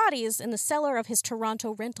buried their bodies in the cellar of his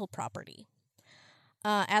Toronto rental property.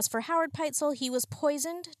 As for Howard Peitzel, he was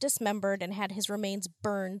poisoned, dismembered, and had his remains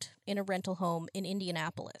burned in a rental home in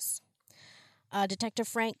Indianapolis. Detective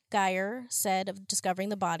Frank Geyer said of discovering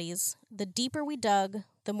the bodies, "The deeper we dug,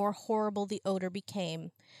 the more horrible the odor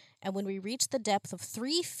became, and when we reached the depth of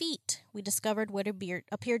 3 feet, we discovered what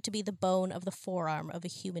appeared to be the bone of the forearm of a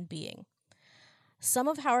human being." Some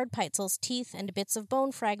of Howard Peitzel's teeth and bits of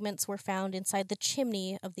bone fragments were found inside the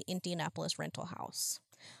chimney of the Indianapolis rental house.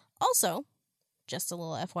 Also, just a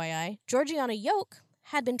little FYI, Georgiana Yoke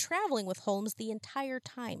had been traveling with Holmes the entire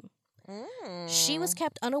time. She was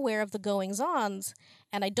kept unaware of the goings-ons,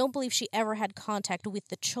 and I don't believe she ever had contact with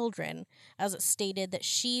the children, as it stated that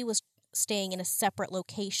she was staying in a separate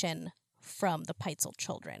location from the Peitzel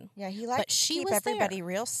children. Yeah, he liked to she keep was everybody there.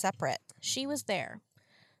 real separate. She was there.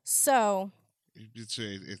 So,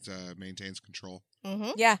 It maintains control.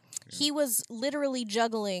 Yeah. he was literally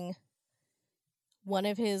juggling one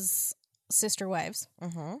of his sister wives,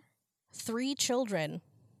 3 children,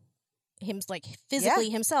 physically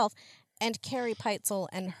himself, and Carrie Peitzel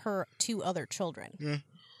and her 2 other children. Yeah.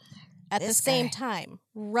 At the This same guy. time,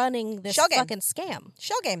 running this Shell game. fucking scam.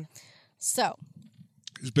 Shell game. So,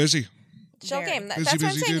 He's busy. Shell Very. game. Busy, That's what I'm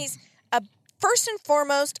busy saying. dude. He's first and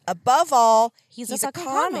foremost, above all, He's he's a a fucking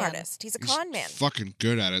con con man. artist. He's a con man. Fucking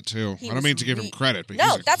good at it too. He I don't was mean to give him credit, but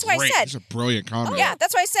No, he's that's why I said- he's a brilliant con man. Yeah,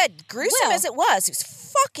 that's why I said, gruesome Well- as it was, he was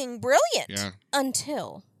fucking brilliant. Yeah.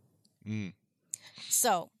 until. Mm.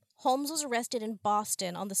 So, Holmes was arrested in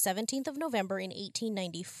Boston on the 17th of November in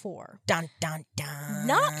 1894. Dun, dun, dun.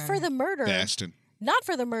 Not for the murder. Bastin. Not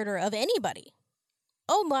for the murder of anybody.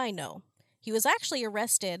 Oh my, no. He was actually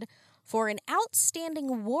arrested for an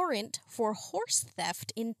outstanding warrant for horse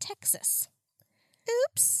theft in Texas.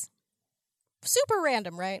 Oops. Super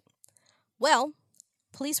random, right? Well,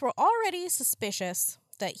 police were already suspicious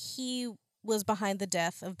that he was behind the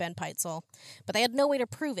death of Ben Peitzel, but they had no way to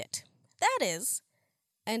prove it. That is,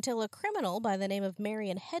 until a criminal by the name of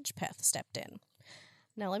Marion Hedgepeth stepped in.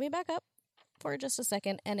 Now let me back up for just a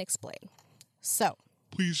second and explain. So,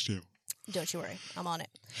 Please do. don't you worry, I'm on it.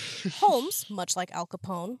 Holmes, much like Al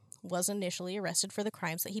Capone, was initially arrested for the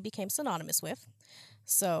crimes that he became synonymous with.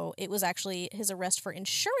 So it was actually his arrest for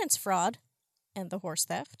insurance fraud and the horse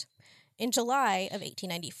theft in July of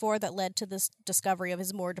 1894 that led to this discovery of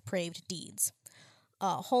his more depraved deeds.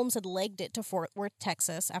 Holmes had legged it to Fort Worth,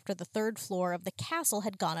 Texas, after the 3rd floor of the castle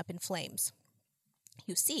had gone up in flames.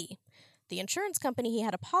 You see, the insurance company he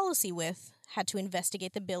had a policy with had to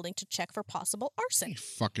investigate the building to check for possible arson. He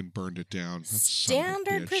fucking burned it down. That son of a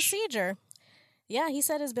Standard bitch. procedure. Yeah, he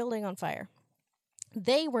set his building on fire.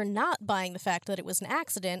 They were not buying the fact that it was an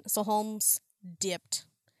accident, so Holmes dipped.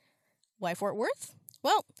 Why Fort Worth?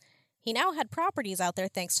 Well, he now had properties out there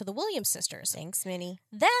thanks to the Williams sisters. Thanks, Minnie.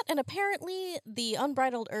 That and apparently the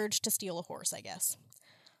unbridled urge to steal a horse, I guess.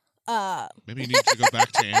 Maybe he needs to go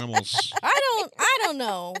back to animals. I don't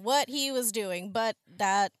know what he was doing, but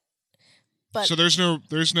So there's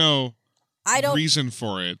no I don't reason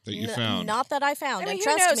for it that you found. Not that I found. I mean, and who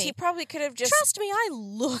trust knows? me. He probably could have just Trust me, I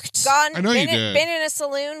looked. gone, I know you been, did. been in a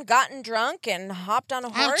saloon, gotten drunk, and hopped on a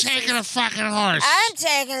I'm horse. taking a fucking horse.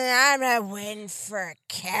 I'm not waiting for a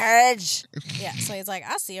carriage. Yeah, so he's like,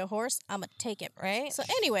 I see a horse, I'm gonna take it. Right? So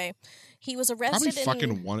anyway, he was Probably arrested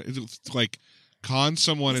fucking wanted like con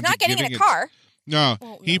someone He's into not getting in giving a car. No,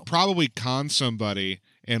 Well, he no. probably conned somebody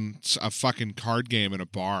in a fucking card game in a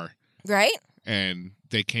bar, Right? and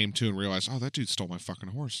they came to and realized, oh, that dude stole my fucking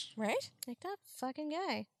horse. Right? like that fucking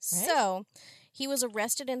guy. So he was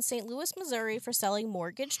arrested in St. Louis, Missouri for selling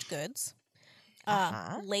mortgaged goods.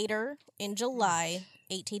 Later in July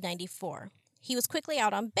 1894. He was quickly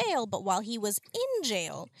out on bail, but while he was in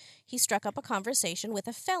jail, he struck up a conversation with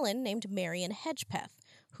a felon named Marion Hedgepeth,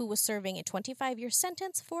 who was serving a 25-year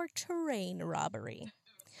sentence for train robbery.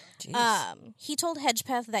 Jeez. He told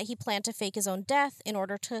Hedgepeth that he planned to fake his own death in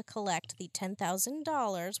order to collect the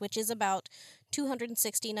 $10,000, which is about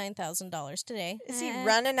 $269,000 today. Is he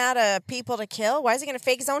running out of people to kill? Why is he going to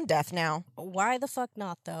fake his own death now? Why the fuck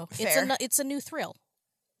not, though? Fair. It's a new thrill.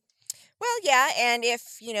 Well, yeah, and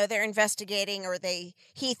if, they're investigating or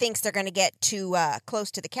he thinks they're going to get too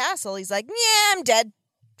close to the castle, he's like, yeah, I'm dead.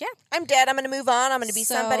 Yeah. I'm dead. I'm going to move on. I'm going to be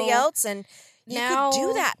somebody So, else. And you now- could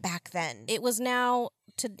do that back then. It was now,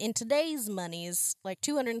 in today's monies, like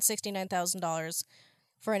 $269,000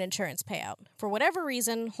 for an insurance payout. For whatever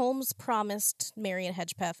reason, Holmes promised Marion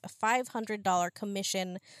Hedgepeth a $500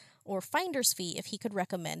 commission or finder's fee if he could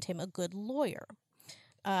recommend him a good lawyer.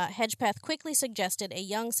 Hedgepeth quickly suggested a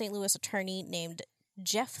young St. Louis attorney named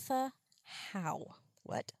Jephthah Howe.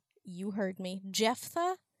 What? You heard me.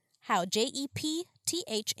 Jephthah Howe. Jepthahowe.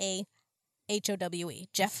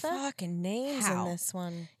 Jephthah? Fucking names Howe. in this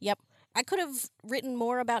one. Yep. I could have written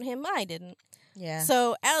more about him. I didn't. Yeah.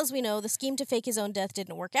 So, as we know, the scheme to fake his own death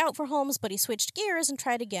didn't work out for Holmes, but he switched gears and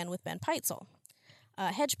tried again with Ben Peitzel.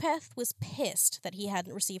 Hedgepeth was pissed that he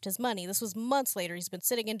hadn't received his money. This was months later. He's been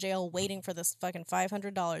sitting in jail waiting for this fucking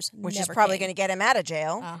 $500. Which is probably going to get him out of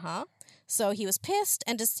jail. Uh-huh. So he was pissed,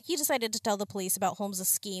 and he decided to tell the police about Holmes'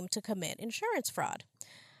 scheme to commit insurance fraud.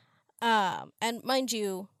 And mind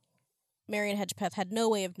you, Marion Hedgepeth had no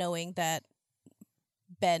way of knowing that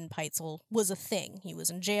Ben Peitzel was a thing. He was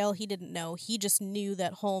in jail. He didn't know. He just knew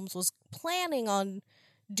that Holmes was planning on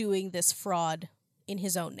doing this fraud in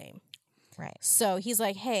his own name. Right. So he's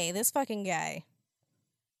like, hey, this fucking guy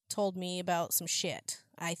told me about some shit.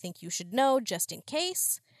 I think you should know just in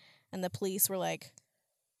case. And the police were like,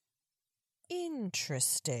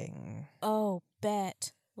 interesting. oh,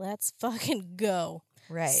 bet. Let's fucking go.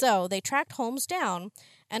 Right. So they tracked Holmes down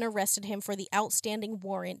and arrested him for the outstanding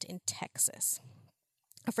warrant in Texas.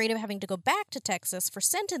 Afraid of having to go back to Texas for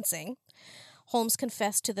sentencing, Holmes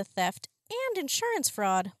confessed to the theft and insurance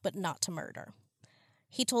fraud, but not to murder.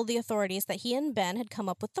 He told the authorities that he and Ben had come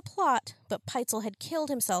up with the plot, but Peitzel had killed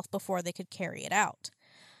himself before they could carry it out.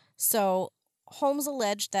 So Holmes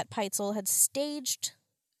alleged that Peitzel had staged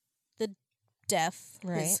the death,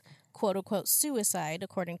 his quote-unquote suicide,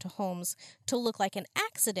 according to Holmes, to look like an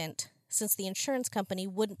accident since the insurance company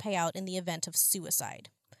wouldn't pay out in the event of suicide.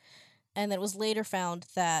 And then it was later found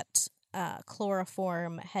that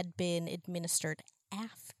chloroform had been administered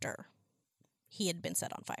after he had been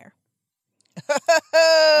set on fire.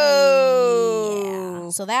 Oh. Yeah,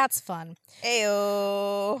 so that's fun.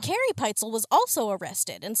 Ayo. Carrie Peitzel was also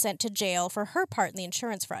arrested and sent to jail for her part in the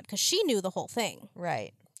insurance fraud because she knew the whole thing,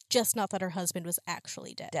 Right. just not that her husband was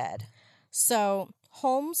actually dead. Dead. So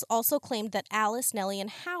Holmes also claimed that Alice, Nellie, and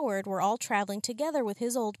Howard were all traveling together with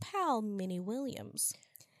his old pal, Minnie Williams.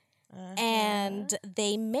 And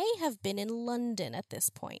they may have been in London at this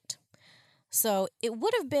point. So it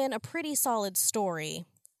would have been a pretty solid story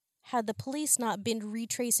had the police not been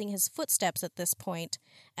retracing his footsteps at this point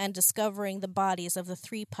and discovering the bodies of the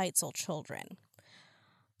 3 Peitzel children.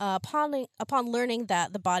 Upon learning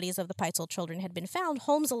that the bodies of the Peitzel children had been found,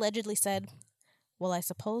 Holmes allegedly said, well, I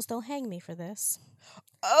suppose they'll hang me for this.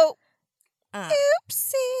 Oh. Uh,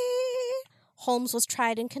 Oopsie. Holmes was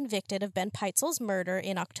tried and convicted of Ben Peitzel's murder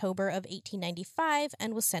in October of 1895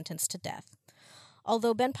 and was sentenced to death.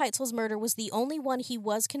 Although Ben Peitzel's murder was the only one he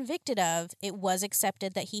was convicted of, it was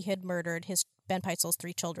accepted that he had murdered Ben Peitzel's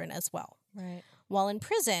 3 children as well. Right. While in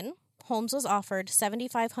prison, Holmes was offered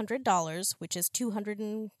 $7,500, which is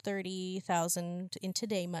 $230,000 in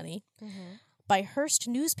today money, by Hearst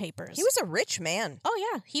newspapers. He was a rich man. Oh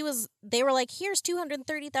yeah, they were like, here's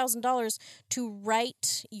 $230,000 to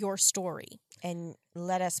write your story. And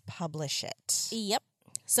let us publish it. Yep.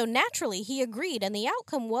 So naturally, he agreed, and the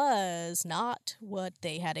outcome was not what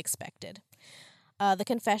they had expected. The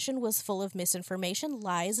confession was full of misinformation,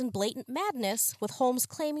 lies, and blatant madness, with Holmes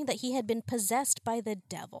claiming that he had been possessed by the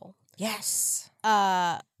devil. Yes.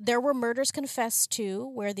 There were murders confessed to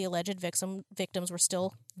where the alleged victims were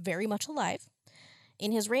still very much alive.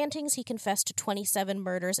 In his rantings, he confessed to 27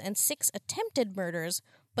 murders and 6 attempted murders,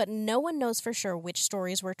 but no one knows for sure which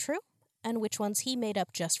stories were true and which ones he made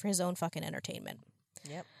up just for his own fucking entertainment.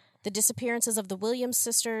 Yep. The disappearances of the Williams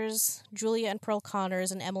sisters, Julia and Pearl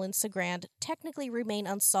Connors, and Emmeline Sagrand technically remain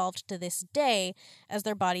unsolved to this day, as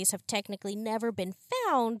their bodies have technically never been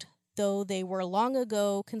found, though they were long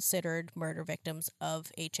ago considered murder victims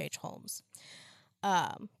of H.H. Holmes.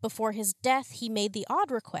 Before his death, he made the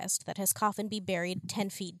odd request that his coffin be buried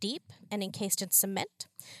 10 feet deep and encased in cement,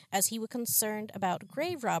 as he was concerned about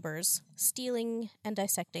grave robbers stealing and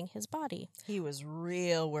dissecting his body. He was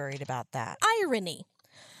real worried about that. Irony.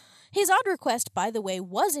 His odd request, by the way,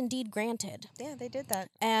 was indeed granted. Yeah, they did that.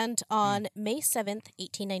 And on May 7th,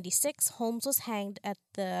 1896, Holmes was hanged at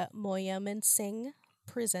the Moyamensing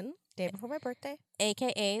Prison, Day before my birthday.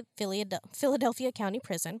 a.k.a. Philadelphia County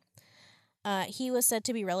Prison. He was said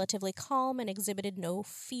to be relatively calm and exhibited no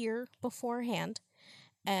fear beforehand.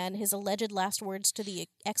 And his alleged last words to the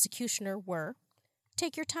executioner were,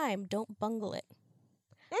 "Take your time, don't bungle it."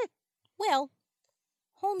 Well,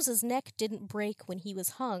 Holmes's neck didn't break when he was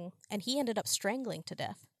hung, and he ended up strangling to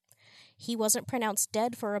death. He wasn't pronounced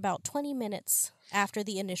dead for about 20 minutes after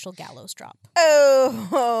the initial gallows drop.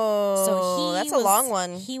 Oh, that's a long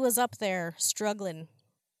one. He was up there struggling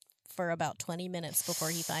for about 20 minutes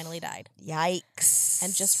before he finally died. Yikes.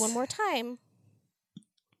 And just one more time,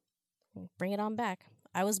 bring it on back.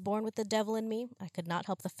 I was born with the devil in me. I could not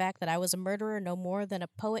help the fact that I was a murderer no more than a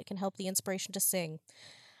poet can help the inspiration to sing.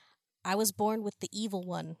 I was born with the evil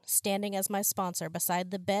one, standing as my sponsor beside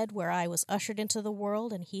the bed where I was ushered into the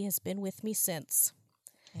world, and he has been with me since.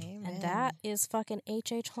 Amen. And that is fucking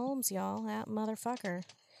H.H. Holmes, y'all. That motherfucker.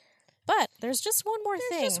 But there's just one more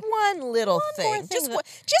thing. Just one little One more thing. thing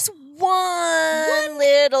Just one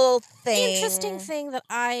little thing. Interesting thing that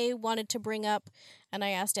I wanted to bring up, and I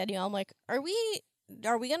asked Danielle, I'm like, are we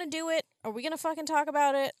gonna do it? Are we gonna fucking talk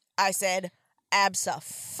about it? I said,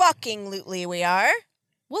 abso-fucking-lutely we are.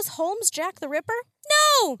 Was Holmes Jack the Ripper?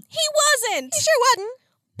 No, he wasn't. He sure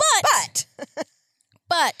wasn't.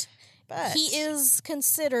 But But he is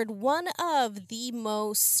considered one of the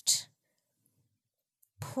most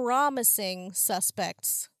promising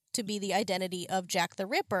suspects to be the identity of Jack the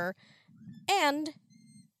Ripper, and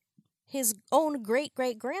his own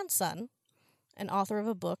great-great-grandson, an author of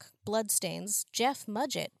a book, Bloodstains, Jeff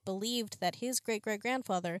Mudgett, believed that his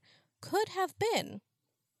great-great-grandfather could have been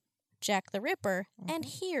Jack the Ripper, and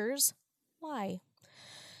here's why.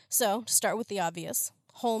 So, to start with the obvious,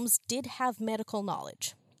 Holmes did have medical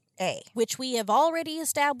knowledge, which we have already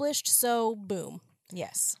established, so boom.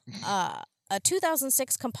 Yes. A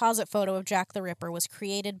 2006 composite photo of Jack the Ripper was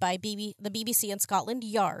created by the BBC and Scotland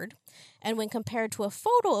Yard, and when compared to a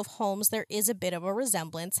photo of Holmes, there is a bit of a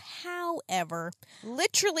resemblance. However,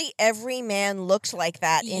 literally every man looked like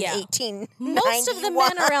that in Yeah. 1891. most of the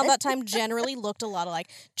men around that time generally looked a lot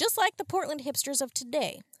alike, just like the Portland hipsters of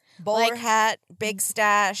today. Bowler like, hat, big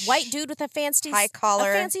stash, White dude with a fancy high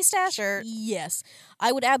collar, a fancy stash shirt. Yes,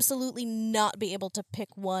 I would absolutely not be able to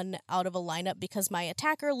pick one out of a lineup because my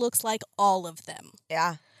attacker looks like all of them.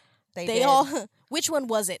 Yeah, they They did. all. Which one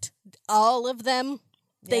was it? All of them.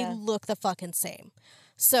 They Yeah. look the fucking same.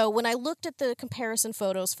 So when I looked at the comparison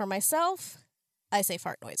photos for myself, I say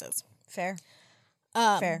fart noises. Fair.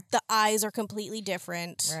 Fair. The eyes are completely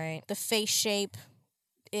different. Right. The face shape,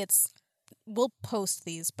 we'll post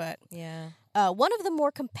these, but Yeah. one of the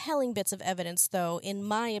more compelling bits of evidence, though, in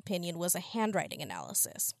my opinion, was a handwriting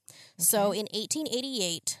analysis. So in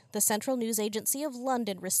 1888, the Central News Agency of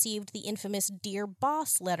London received the infamous Dear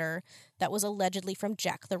Boss letter that was allegedly from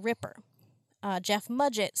Jack the Ripper. Jeff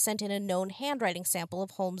Mudgett sent in a known handwriting sample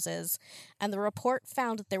of Holmes's, and the report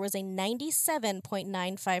found that there was a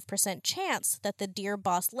 97.95% chance that the Dear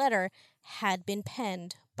Boss letter had been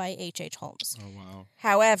penned by H.H. Holmes. Oh, wow.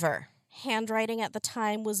 However, Handwriting at the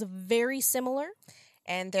time was very similar.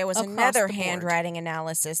 and there was Across another the board. handwriting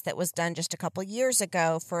analysis that was done just a couple years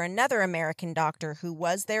ago for another American doctor who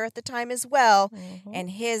was there at the time as well, and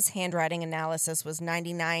his handwriting analysis was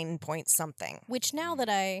 99 point something. Which, now that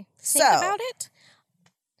I think So, about it,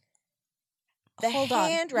 The hold on.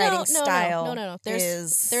 handwriting style No.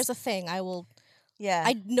 is There's a thing. I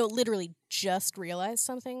literally just realized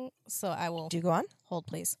something, so I will Do you go on? hold,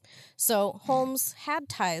 please. So Holmes had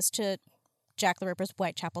ties to Jack the Ripper's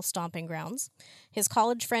Whitechapel stomping grounds. His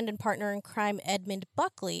college friend and partner in crime, Edmund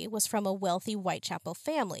Buckley, was from a wealthy Whitechapel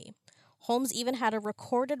family. Holmes even had a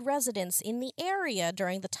recorded residence in the area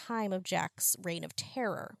during the time of Jack's reign of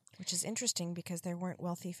terror. Which is interesting because there weren't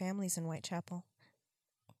wealthy families in Whitechapel.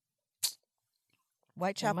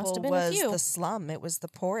 Whitechapel been a was few. the slum. It was the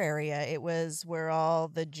poor area. It was where all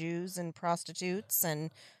the Jews and prostitutes,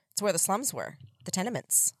 and it's where the slums were, the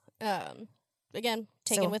tenements. Again,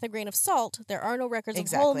 taken So- with a grain of salt, there are no records of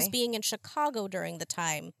Exactly. Holmes being in Chicago during the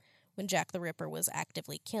time when Jack the Ripper was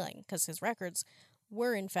actively killing, because his records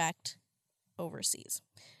were, in fact, overseas.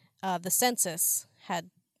 The census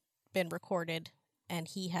had been recorded, and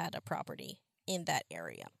he had a property in that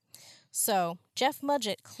area. So, Jeff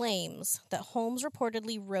Mudgett claims that Holmes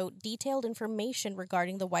reportedly wrote detailed information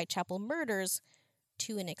regarding the Whitechapel murders,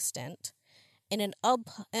 to an extent, in an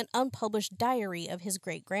unpublished diary of his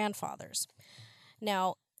great-grandfather's.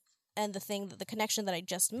 Now, and the connection that I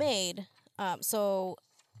just made, so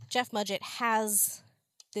Jeff Mudgett has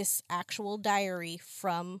this actual diary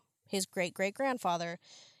from his great-great-grandfather.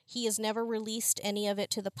 He has never released any of it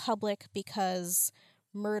to the public because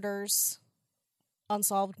murders,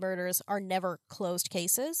 unsolved murders, are never closed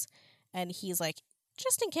cases. And he's like,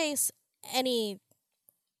 just in case any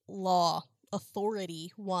law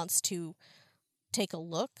authority wants to take a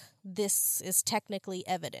look, this is technically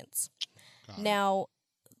evidence. Got it. Now,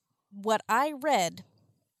 what I read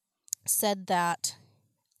said that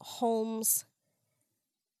Holmes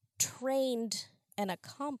trained an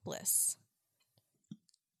accomplice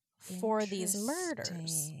for these murders.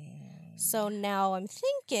 Interesting. So now I'm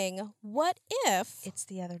thinking, what if It's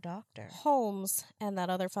the other doctor. Holmes and that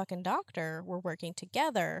other fucking doctor were working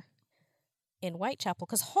together in Whitechapel?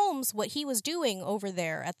 Because Holmes, what he was doing over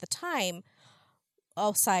there at the time,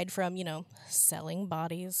 aside from, selling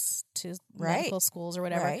bodies to medical schools or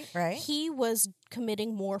whatever, Right. he was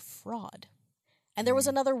committing more fraud. And there was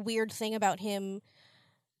another weird thing about him,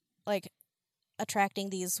 like, attracting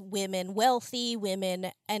these women, wealthy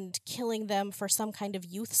women, and killing them for some kind of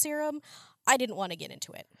youth serum. I didn't want to get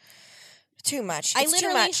into it. Too much. I It's too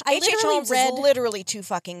literally- much. I H.H. literally Holmes read- is literally too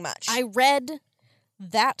fucking much. I read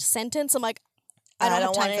that sentence. I'm like, I don't have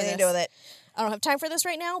want time for anything this. to do with it. I don't have time for this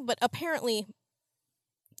right now, but apparently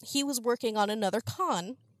he was working on another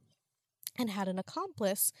con and had an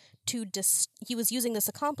accomplice he was using this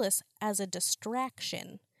accomplice as a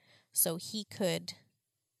distraction so he could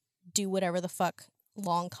do whatever the fuck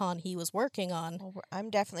long con he was working on. Well, I'm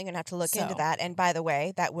definitely going to have to look into So- that. And by the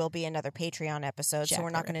way, that will be another Patreon episode, Jack so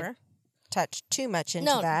we're not the going to Ripper. touch too much into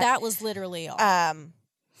No, that. that was literally all.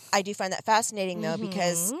 I do find that fascinating, though,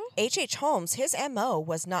 because Mhm. H.H. Holmes, his M.O.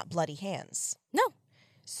 was not bloody hands. No.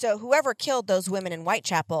 So whoever killed those women in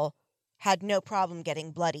Whitechapel had no problem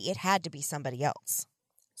getting bloody. It had to be somebody else.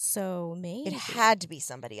 So maybe It had to be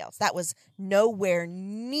somebody else. That was nowhere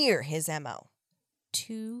near his M.O.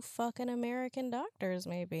 2 fucking American doctors,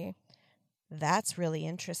 maybe. That's really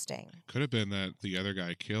interesting. Could have been that the other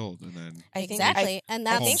guy killed, and then I think, Exactly. And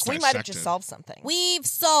I that's think we Holmes might have just dissected. solved something. we've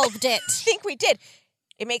solved it. I think we did.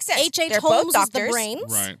 It makes sense. H.H. They're Holmes both is the doctors.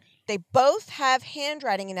 brains. right. They both have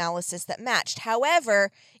handwriting analysis that matched.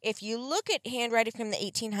 However, if you look at handwriting from the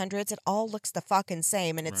 1800s, it all looks the fucking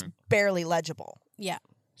same, and it's Right. barely legible. Yeah.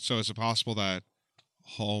 So is it possible that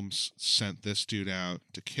Holmes sent this dude out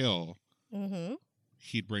to kill? Mm-hmm.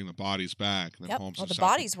 He'd bring the bodies back, and then Yep. Holmes. Well, the himself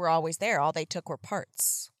would- bodies were always there. All they took were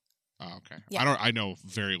parts. Oh, okay. Yeah. I know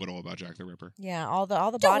very little about Jack the Ripper. Yeah, all the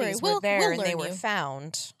Don't bodies worry, were there, we'll and they learn were you.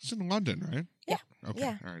 found. It's in London, right? Yeah. Okay.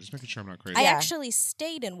 Yeah. All right. Just making sure I'm not crazy. I Yeah. actually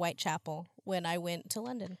stayed in Whitechapel when I went to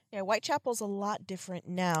London. Yeah, Whitechapel's a lot different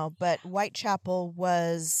now, but Whitechapel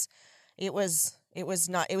was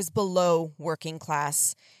below working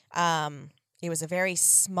class. It was a very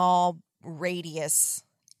small radius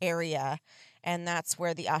area, and that's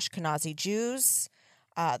where the Ashkenazi Jews,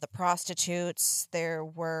 the prostitutes, there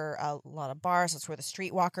were a lot of bars. That's where the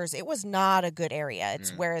streetwalkers. It was not a good area.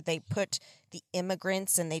 It's Yeah. where they put the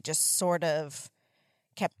immigrants, and they just sort of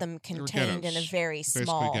kept them were contained in a ghettos. very Basically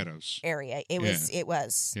small ghettos. area. It Yeah.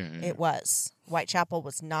 was. Yeah, yeah. It was. Whitechapel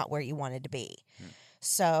was not where you wanted to be.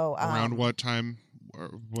 So Around what time? Or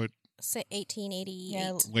what Say 1888.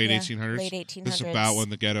 Yeah, late yeah, 1800s? Late 1800s. This is about when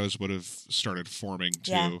the ghettos would have started forming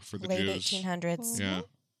too Yeah, for the late Jews. 1800s. Yeah.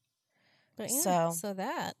 But yeah, So- so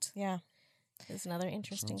that Yeah. is another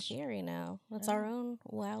interesting Sounds- theory now. That's Yeah. our own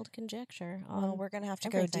wild conjecture on Well, we're gonna have to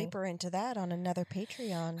go everything. deeper into that on another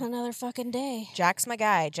Patreon. another fucking day. Jack's my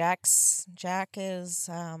guy. Jack is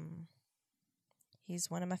he's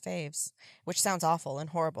one of my faves, which sounds awful and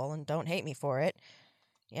horrible, and don't hate me for it.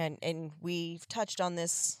 And we've touched on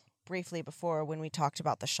this briefly before when we talked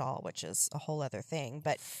about the shawl, which is a whole other thing.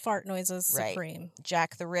 But Fart noises Right. supreme.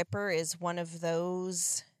 Jack the Ripper is one of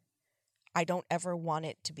those. I don't ever want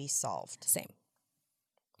it to be solved. Same.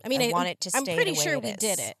 I mean, I want it to I'm stay pretty the way sure it we is.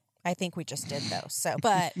 did it, I think we just did though. So,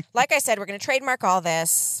 but like I said, we're going to trademark all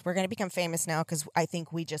this. We're going to become famous now because I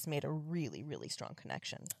think we just made a really, really strong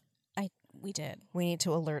connection. we did. We need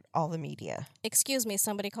to alert all the media. Excuse me,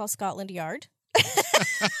 somebody call Scotland Yard.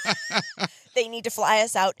 They need to fly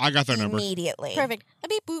us out I got their number. immediately. Perfect. A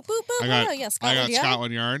beep boop boop boop. I got, Oh, yeah, I Scotland got Yard.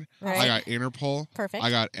 Scotland Yard. Right. I got Interpol. Perfect. I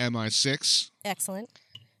got MI6. Excellent.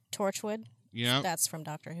 Torchwood. Yeah. That's from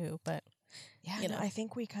Doctor Who, but Yeah, You no, know. I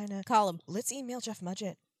think we kind of call him. let's email Jeff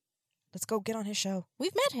Mudgett. Let's go get on his show.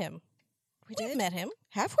 We've met him. We We've did. met him.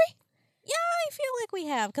 Have we? I feel like we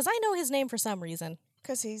have because I know his name for some reason.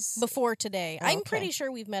 Because he's Before today, Oh, I'm okay. pretty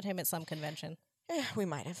sure we've met him at some convention. We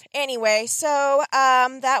might have. Anyway, so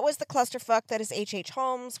that was the clusterfuck that is H.H.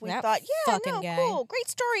 Holmes. We That thought, yeah, fucking no, guy. cool, great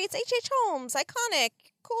story. It's H.H. Holmes, iconic,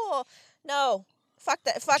 cool. No, Fuck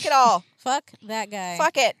that. Fuck it all. Fuck that guy.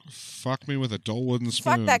 Fuck it. Fuck me with a dull wooden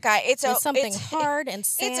spoon. Fuck that guy. It's something hard and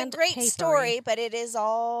It's a sandpapery. great story, but it is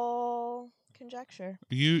all conjecture.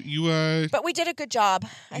 You But we did a good job.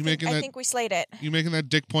 I making that- think we slayed it. you making that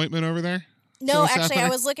Dick Pointman over there? No, what's actually, I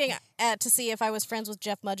happening? was looking at to see if I was friends with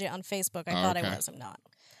Jeff Mudgett on Facebook. I thought okay. I was. I'm not.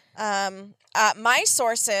 My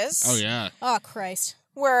sources Oh yeah. Oh, Christ.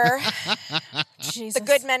 were Jesus.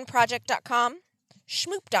 thegoodmenproject.com,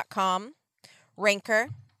 schmoop.com, Ranker,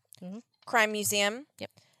 Mhm. Crime Museum,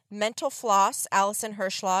 Yep. Mental Floss, Allison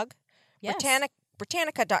Hirschlag, Yes.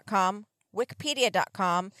 Britannica.com,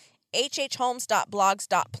 Wikipedia.com,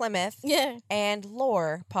 hhholmes.blogs.plymouth, Yeah. and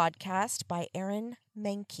Lore Podcast by Aaron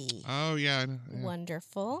Mankey, Oh yeah. I know, yeah.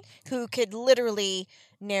 Wonderful. who could literally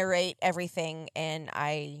narrate everything, and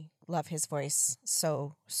I love his voice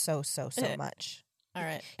so much. All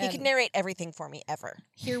right. He and could narrate everything for me ever.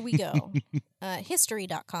 here we go.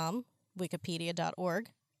 History.com, Wikipedia.org,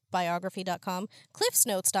 Biography.com,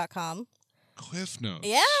 CliffsNotes.com. Cliff Notes.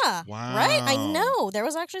 Yeah. Wow. Right? I know. There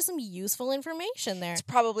was actually some useful information there. It's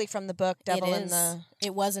probably from the book Devil it in is. the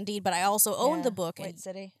It was indeed, but I also own Yeah, the book, White and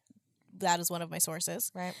City. that is one of my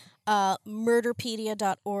sources. Right.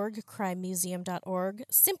 Murderpedia.org, crimemuseum.org,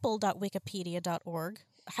 simple.wikipedia.org.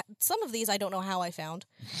 Some of these I don't know how I found.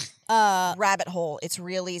 Rabbit hole. It's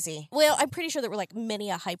real easy. Well, I'm pretty sure there were like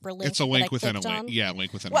many a hyperlink. It's a that I link within a clicked link. on. Yeah,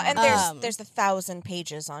 link within Well, a and link. there's 1,000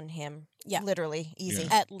 pages on him. Yeah. Literally easy.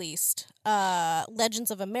 Yeah. At least.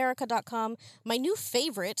 Legendsofamerica.com. My new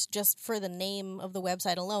favorite, just for the name of the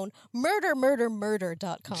website alone,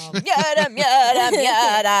 murder.com. Yada yada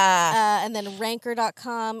yada. And then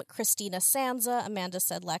ranker.com, Christina Sanza, Amanda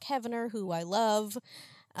Sedlak-Heavener, who I love,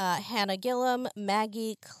 Hannah Gillum,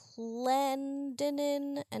 Maggie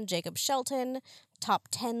Clendenin, and Jacob Shelton, Top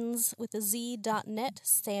Tens with a Z.net,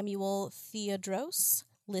 Samuel Theodros,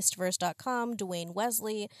 listverse.com, Dwayne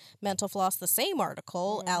Wesley, Mental Floss, the same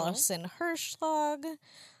article, Allison Hirschlag,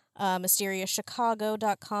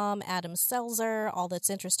 MysteriousChicago.com, Adam Selzer,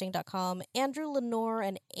 AllThat'sInteresting.com, Andrew Lenore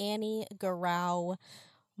and Annie Garau,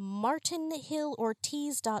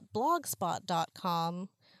 MartinHillOrtiz.blogspot.com,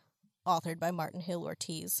 authored by Martin Hill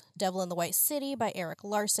Ortiz, Devil in the White City by Eric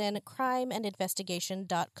Larson,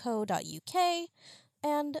 crimeandinvestigation.co.uk,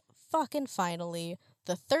 and fucking finally,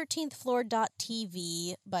 the 13th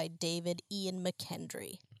floor.tv by David Ian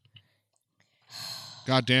McKendry.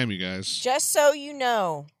 God damn you guys. Just so you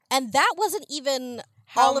know And that wasn't even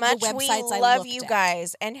how all of much the websites we I love looked you at.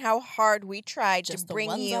 guys and how hard we tried Just to the bring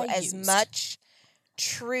ones you I as used. much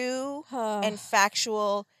true and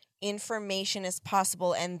factual information as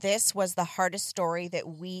possible, and this was the hardest story that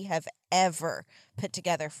we have ever put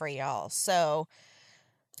together for y'all. So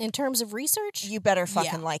In terms of research, you better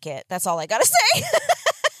fucking Yeah. like it. That's all I gotta say.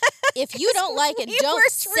 if you don't like it, You don't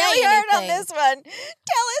worked say really hard anything. on this one.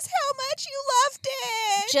 Tell us how much you loved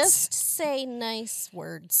it. Just say nice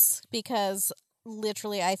words, because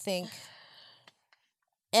literally I think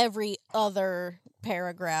every other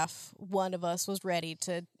paragraph one of us was ready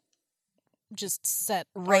to just set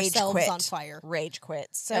Rage ourselves quit. on fire. Rage quit.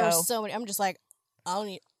 There were So so many. I'm just like,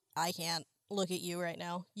 I can't look at you right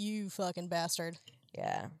now. You fucking bastard.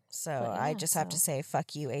 yeah. So But I yeah, just have to so- say,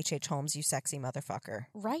 fuck you, H.H. Holmes, you sexy motherfucker.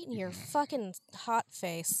 Right in your fucking hot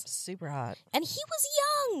face. Super hot And he was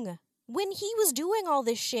young when he was doing all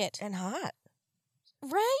this shit. and hot.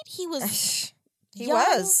 Right? He was He young,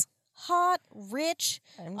 was. hot, rich,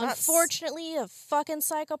 I'm not unfortunately a fucking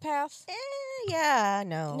psychopath. Yeah,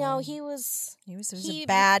 no. No, he was he was he- a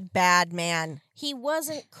bad man. he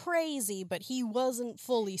wasn't crazy, but he wasn't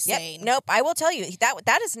fully Yep. sane. Nope. I will tell you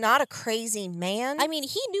that is not a crazy man. I mean,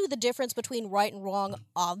 he knew the difference between right and wrong,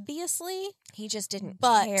 obviously, he just didn't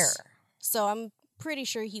but care. so I'm pretty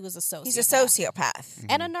sure he was a sociopath. He's a sociopath.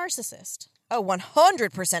 and a narcissist. Oh,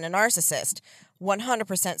 100% a narcissist.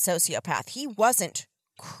 100% sociopath. He wasn't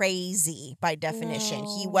crazy by definition.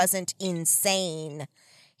 He No. wasn't insane.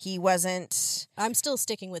 He wasn't, I'm still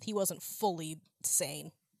sticking with he wasn't fully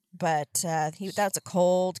sane. but that was a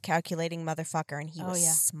cold, calculating motherfucker, and he Oh, was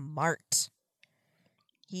yeah. smart.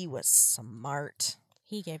 He was smart.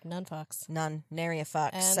 He gave none fucks. None, nary a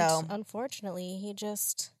fuck. And So, unfortunately,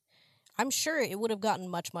 I'm sure it would have gotten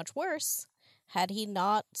much, much worse had he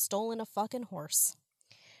not stolen a fucking horse.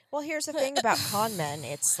 well, here's the thing about con men.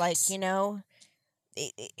 It's like,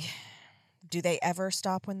 do they ever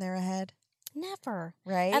stop when they're ahead? Never.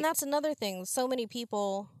 Right? And that's another thing. So many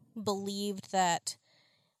people believed that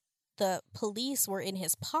the police were in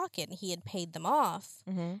his pocket and he had paid them off,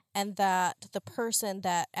 mm-hmm. and that the person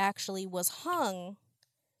that actually was hung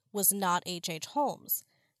was not H.H. Holmes.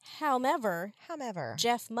 However, However,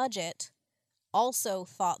 Jeff Mudgett also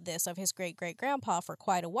thought this of his great-great-grandpa for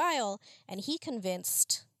quite a while, and he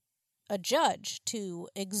convinced a judge to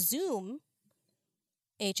exhume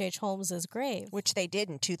H.H. Holmes's grave. Which they did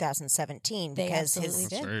in 2017 They because absolutely his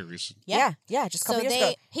did. Very recent. yeah, just a couple So years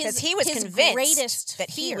ago because he was his convinced greatest that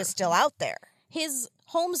he fear- was still out there.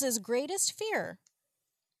 Holmes's greatest fear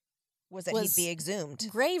Was that was he'd be exhumed?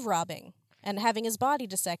 grave robbing and having his body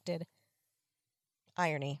dissected.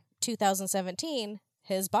 Irony. 2017,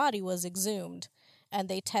 his body was exhumed, and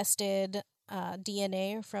they tested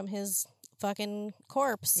DNA from his fucking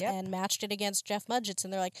corpse Yep. and matched it against Jeff Mudgett's,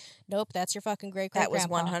 and they're like, "Nope, that's your fucking great That great was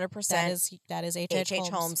grandpa. 100% That is H.H. H.H.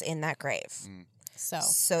 Holmes in that grave. So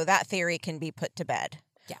So that theory can be put to bed.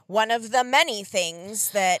 Yeah. One of the many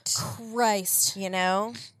things that, Christ, you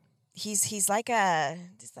know, he's like a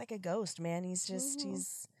ghost, man. He's Mm-hmm.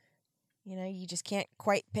 he's you know, you just can't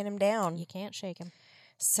quite pin him down. you can't shake him.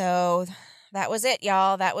 So that was it,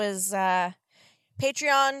 y'all. That was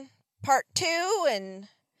Patreon part 2 and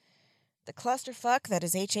the clusterfuck that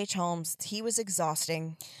is H.H. Holmes. He was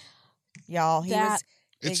exhausting, y'all. He was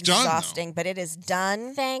It's done, though. exhausting, but it is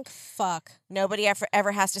done. Thank fuck. Nobody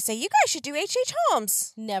ever has to say, you guys should do H.H.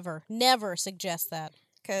 Holmes. Never suggest that.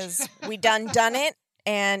 Because we done it,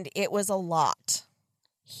 and it was a lot.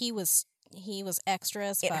 He was extra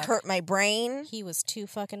as It fuck. hurt my brain, He was too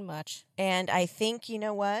fucking much. and I think, you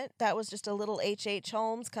know what? That was just a little H.H.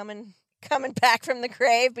 Holmes coming back from the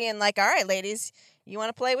grave, being like, all right, ladies, you want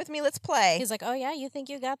to play with me? Let's play. He's like, "Oh yeah, you think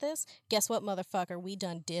you got this? Guess what, motherfucker? We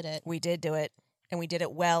done did it." We did do it, and we did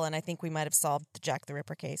it well, and I think we might have solved the Jack the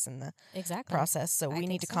Ripper case in the Exactly. process, so I we think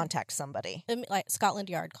need to so. contact somebody. Like Scotland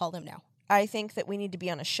Yard, call them now. I think that we need to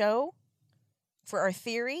be on a show for our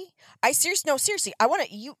theory. Seriously, I want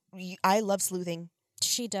to, I love sleuthing.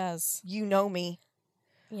 She does. You know me.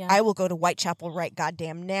 Yeah. I will go to Whitechapel right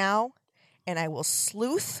goddamn now, and I will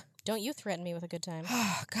sleuth. Don't you threaten me with a good time.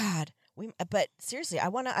 Oh God, but seriously,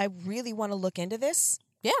 I really want to look into this.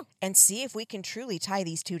 Yeah. And see if we can truly tie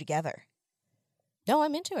these two together. No,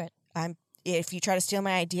 I'm into it. If you try to steal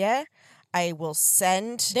my idea, I will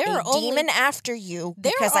send There a are only- demon after you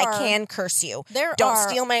There because I are- can curse you. There Don't are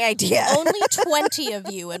steal my idea. only 20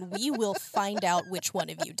 of you, and we will find out which one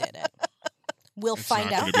of you did it. We'll It's find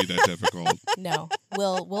not out. going to be that difficult. No,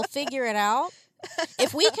 we'll figure it out.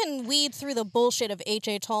 If we can weed through the bullshit of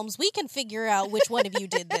H.H. Holmes, we can figure out which one of you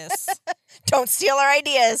did this. Don't steal our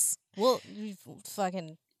ideas. We'll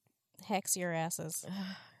fucking hex your asses.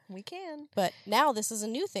 We can. But now this is a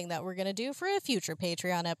new thing that we're going to do for a future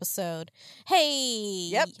Patreon episode. Hey!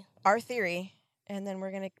 Yep. Our theory, and then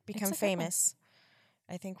we're gonna become a good one. famous.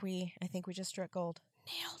 I think we just struck gold.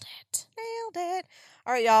 Nailed it. Nailed it.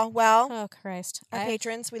 All right, y'all. Well, Oh, Christ. our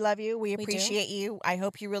patrons, we love you. We do. appreciate you. I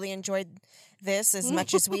hope you really enjoyed this as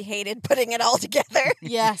much as we hated putting it all together.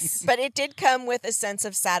 Yes. But it did come with a sense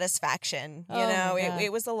of satisfaction. You Oh, know, my God.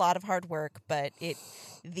 it was a lot of hard work, but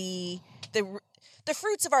the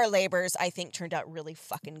fruits of our labors, I think, turned out really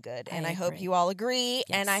fucking good. And I hope agree. you all agree.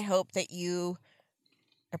 And Yes. I hope that you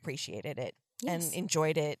appreciated it Yes. and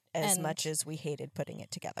enjoyed it as And- much as we hated putting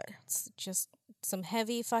it together. It's just some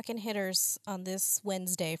heavy fucking hitters on this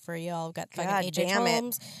Wednesday for y'all. We've got fucking God H.H. damn it.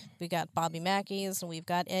 Holmes, we got Bobby Mackey's, and we've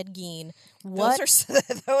got Ed Gein. Those What are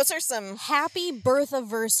those are some happy birth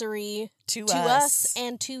anniversary to to us. us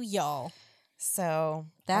and to y'all. So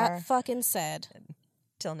That fucking said,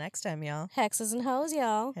 till next time, y'all. hexes and hoes,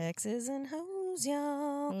 y'all. X's and hoes,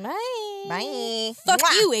 y'all. Bye. Bye. Fuck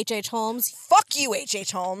Mwah. you, H.H. Holmes. Fuck you,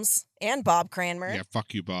 H.H. Holmes and Bob Cranmer. Yeah,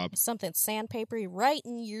 fuck you, Bob. Something sandpapery right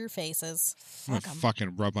in your faces. I'm gonna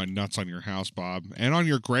fucking rub my nuts on your house, Bob, and on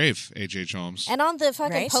your grave, H.H. Holmes. And on the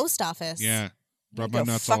fucking Right? post office. Yeah, rub Go my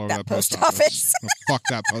nuts fuck all over that that post post office. Fuck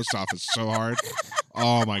that post office so hard.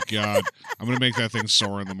 Oh my god, I'm gonna make that thing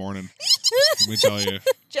sore in the morning. Let me tell you.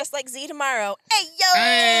 Just like Z tomorrow. Hey, yo!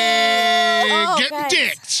 Hey, Oh, getting guys,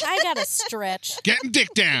 dicked, I gotta stretch. getting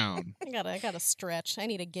dick down. I gotta stretch. I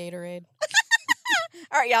need a Gatorade.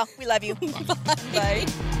 All right, y'all. We love you. Bye.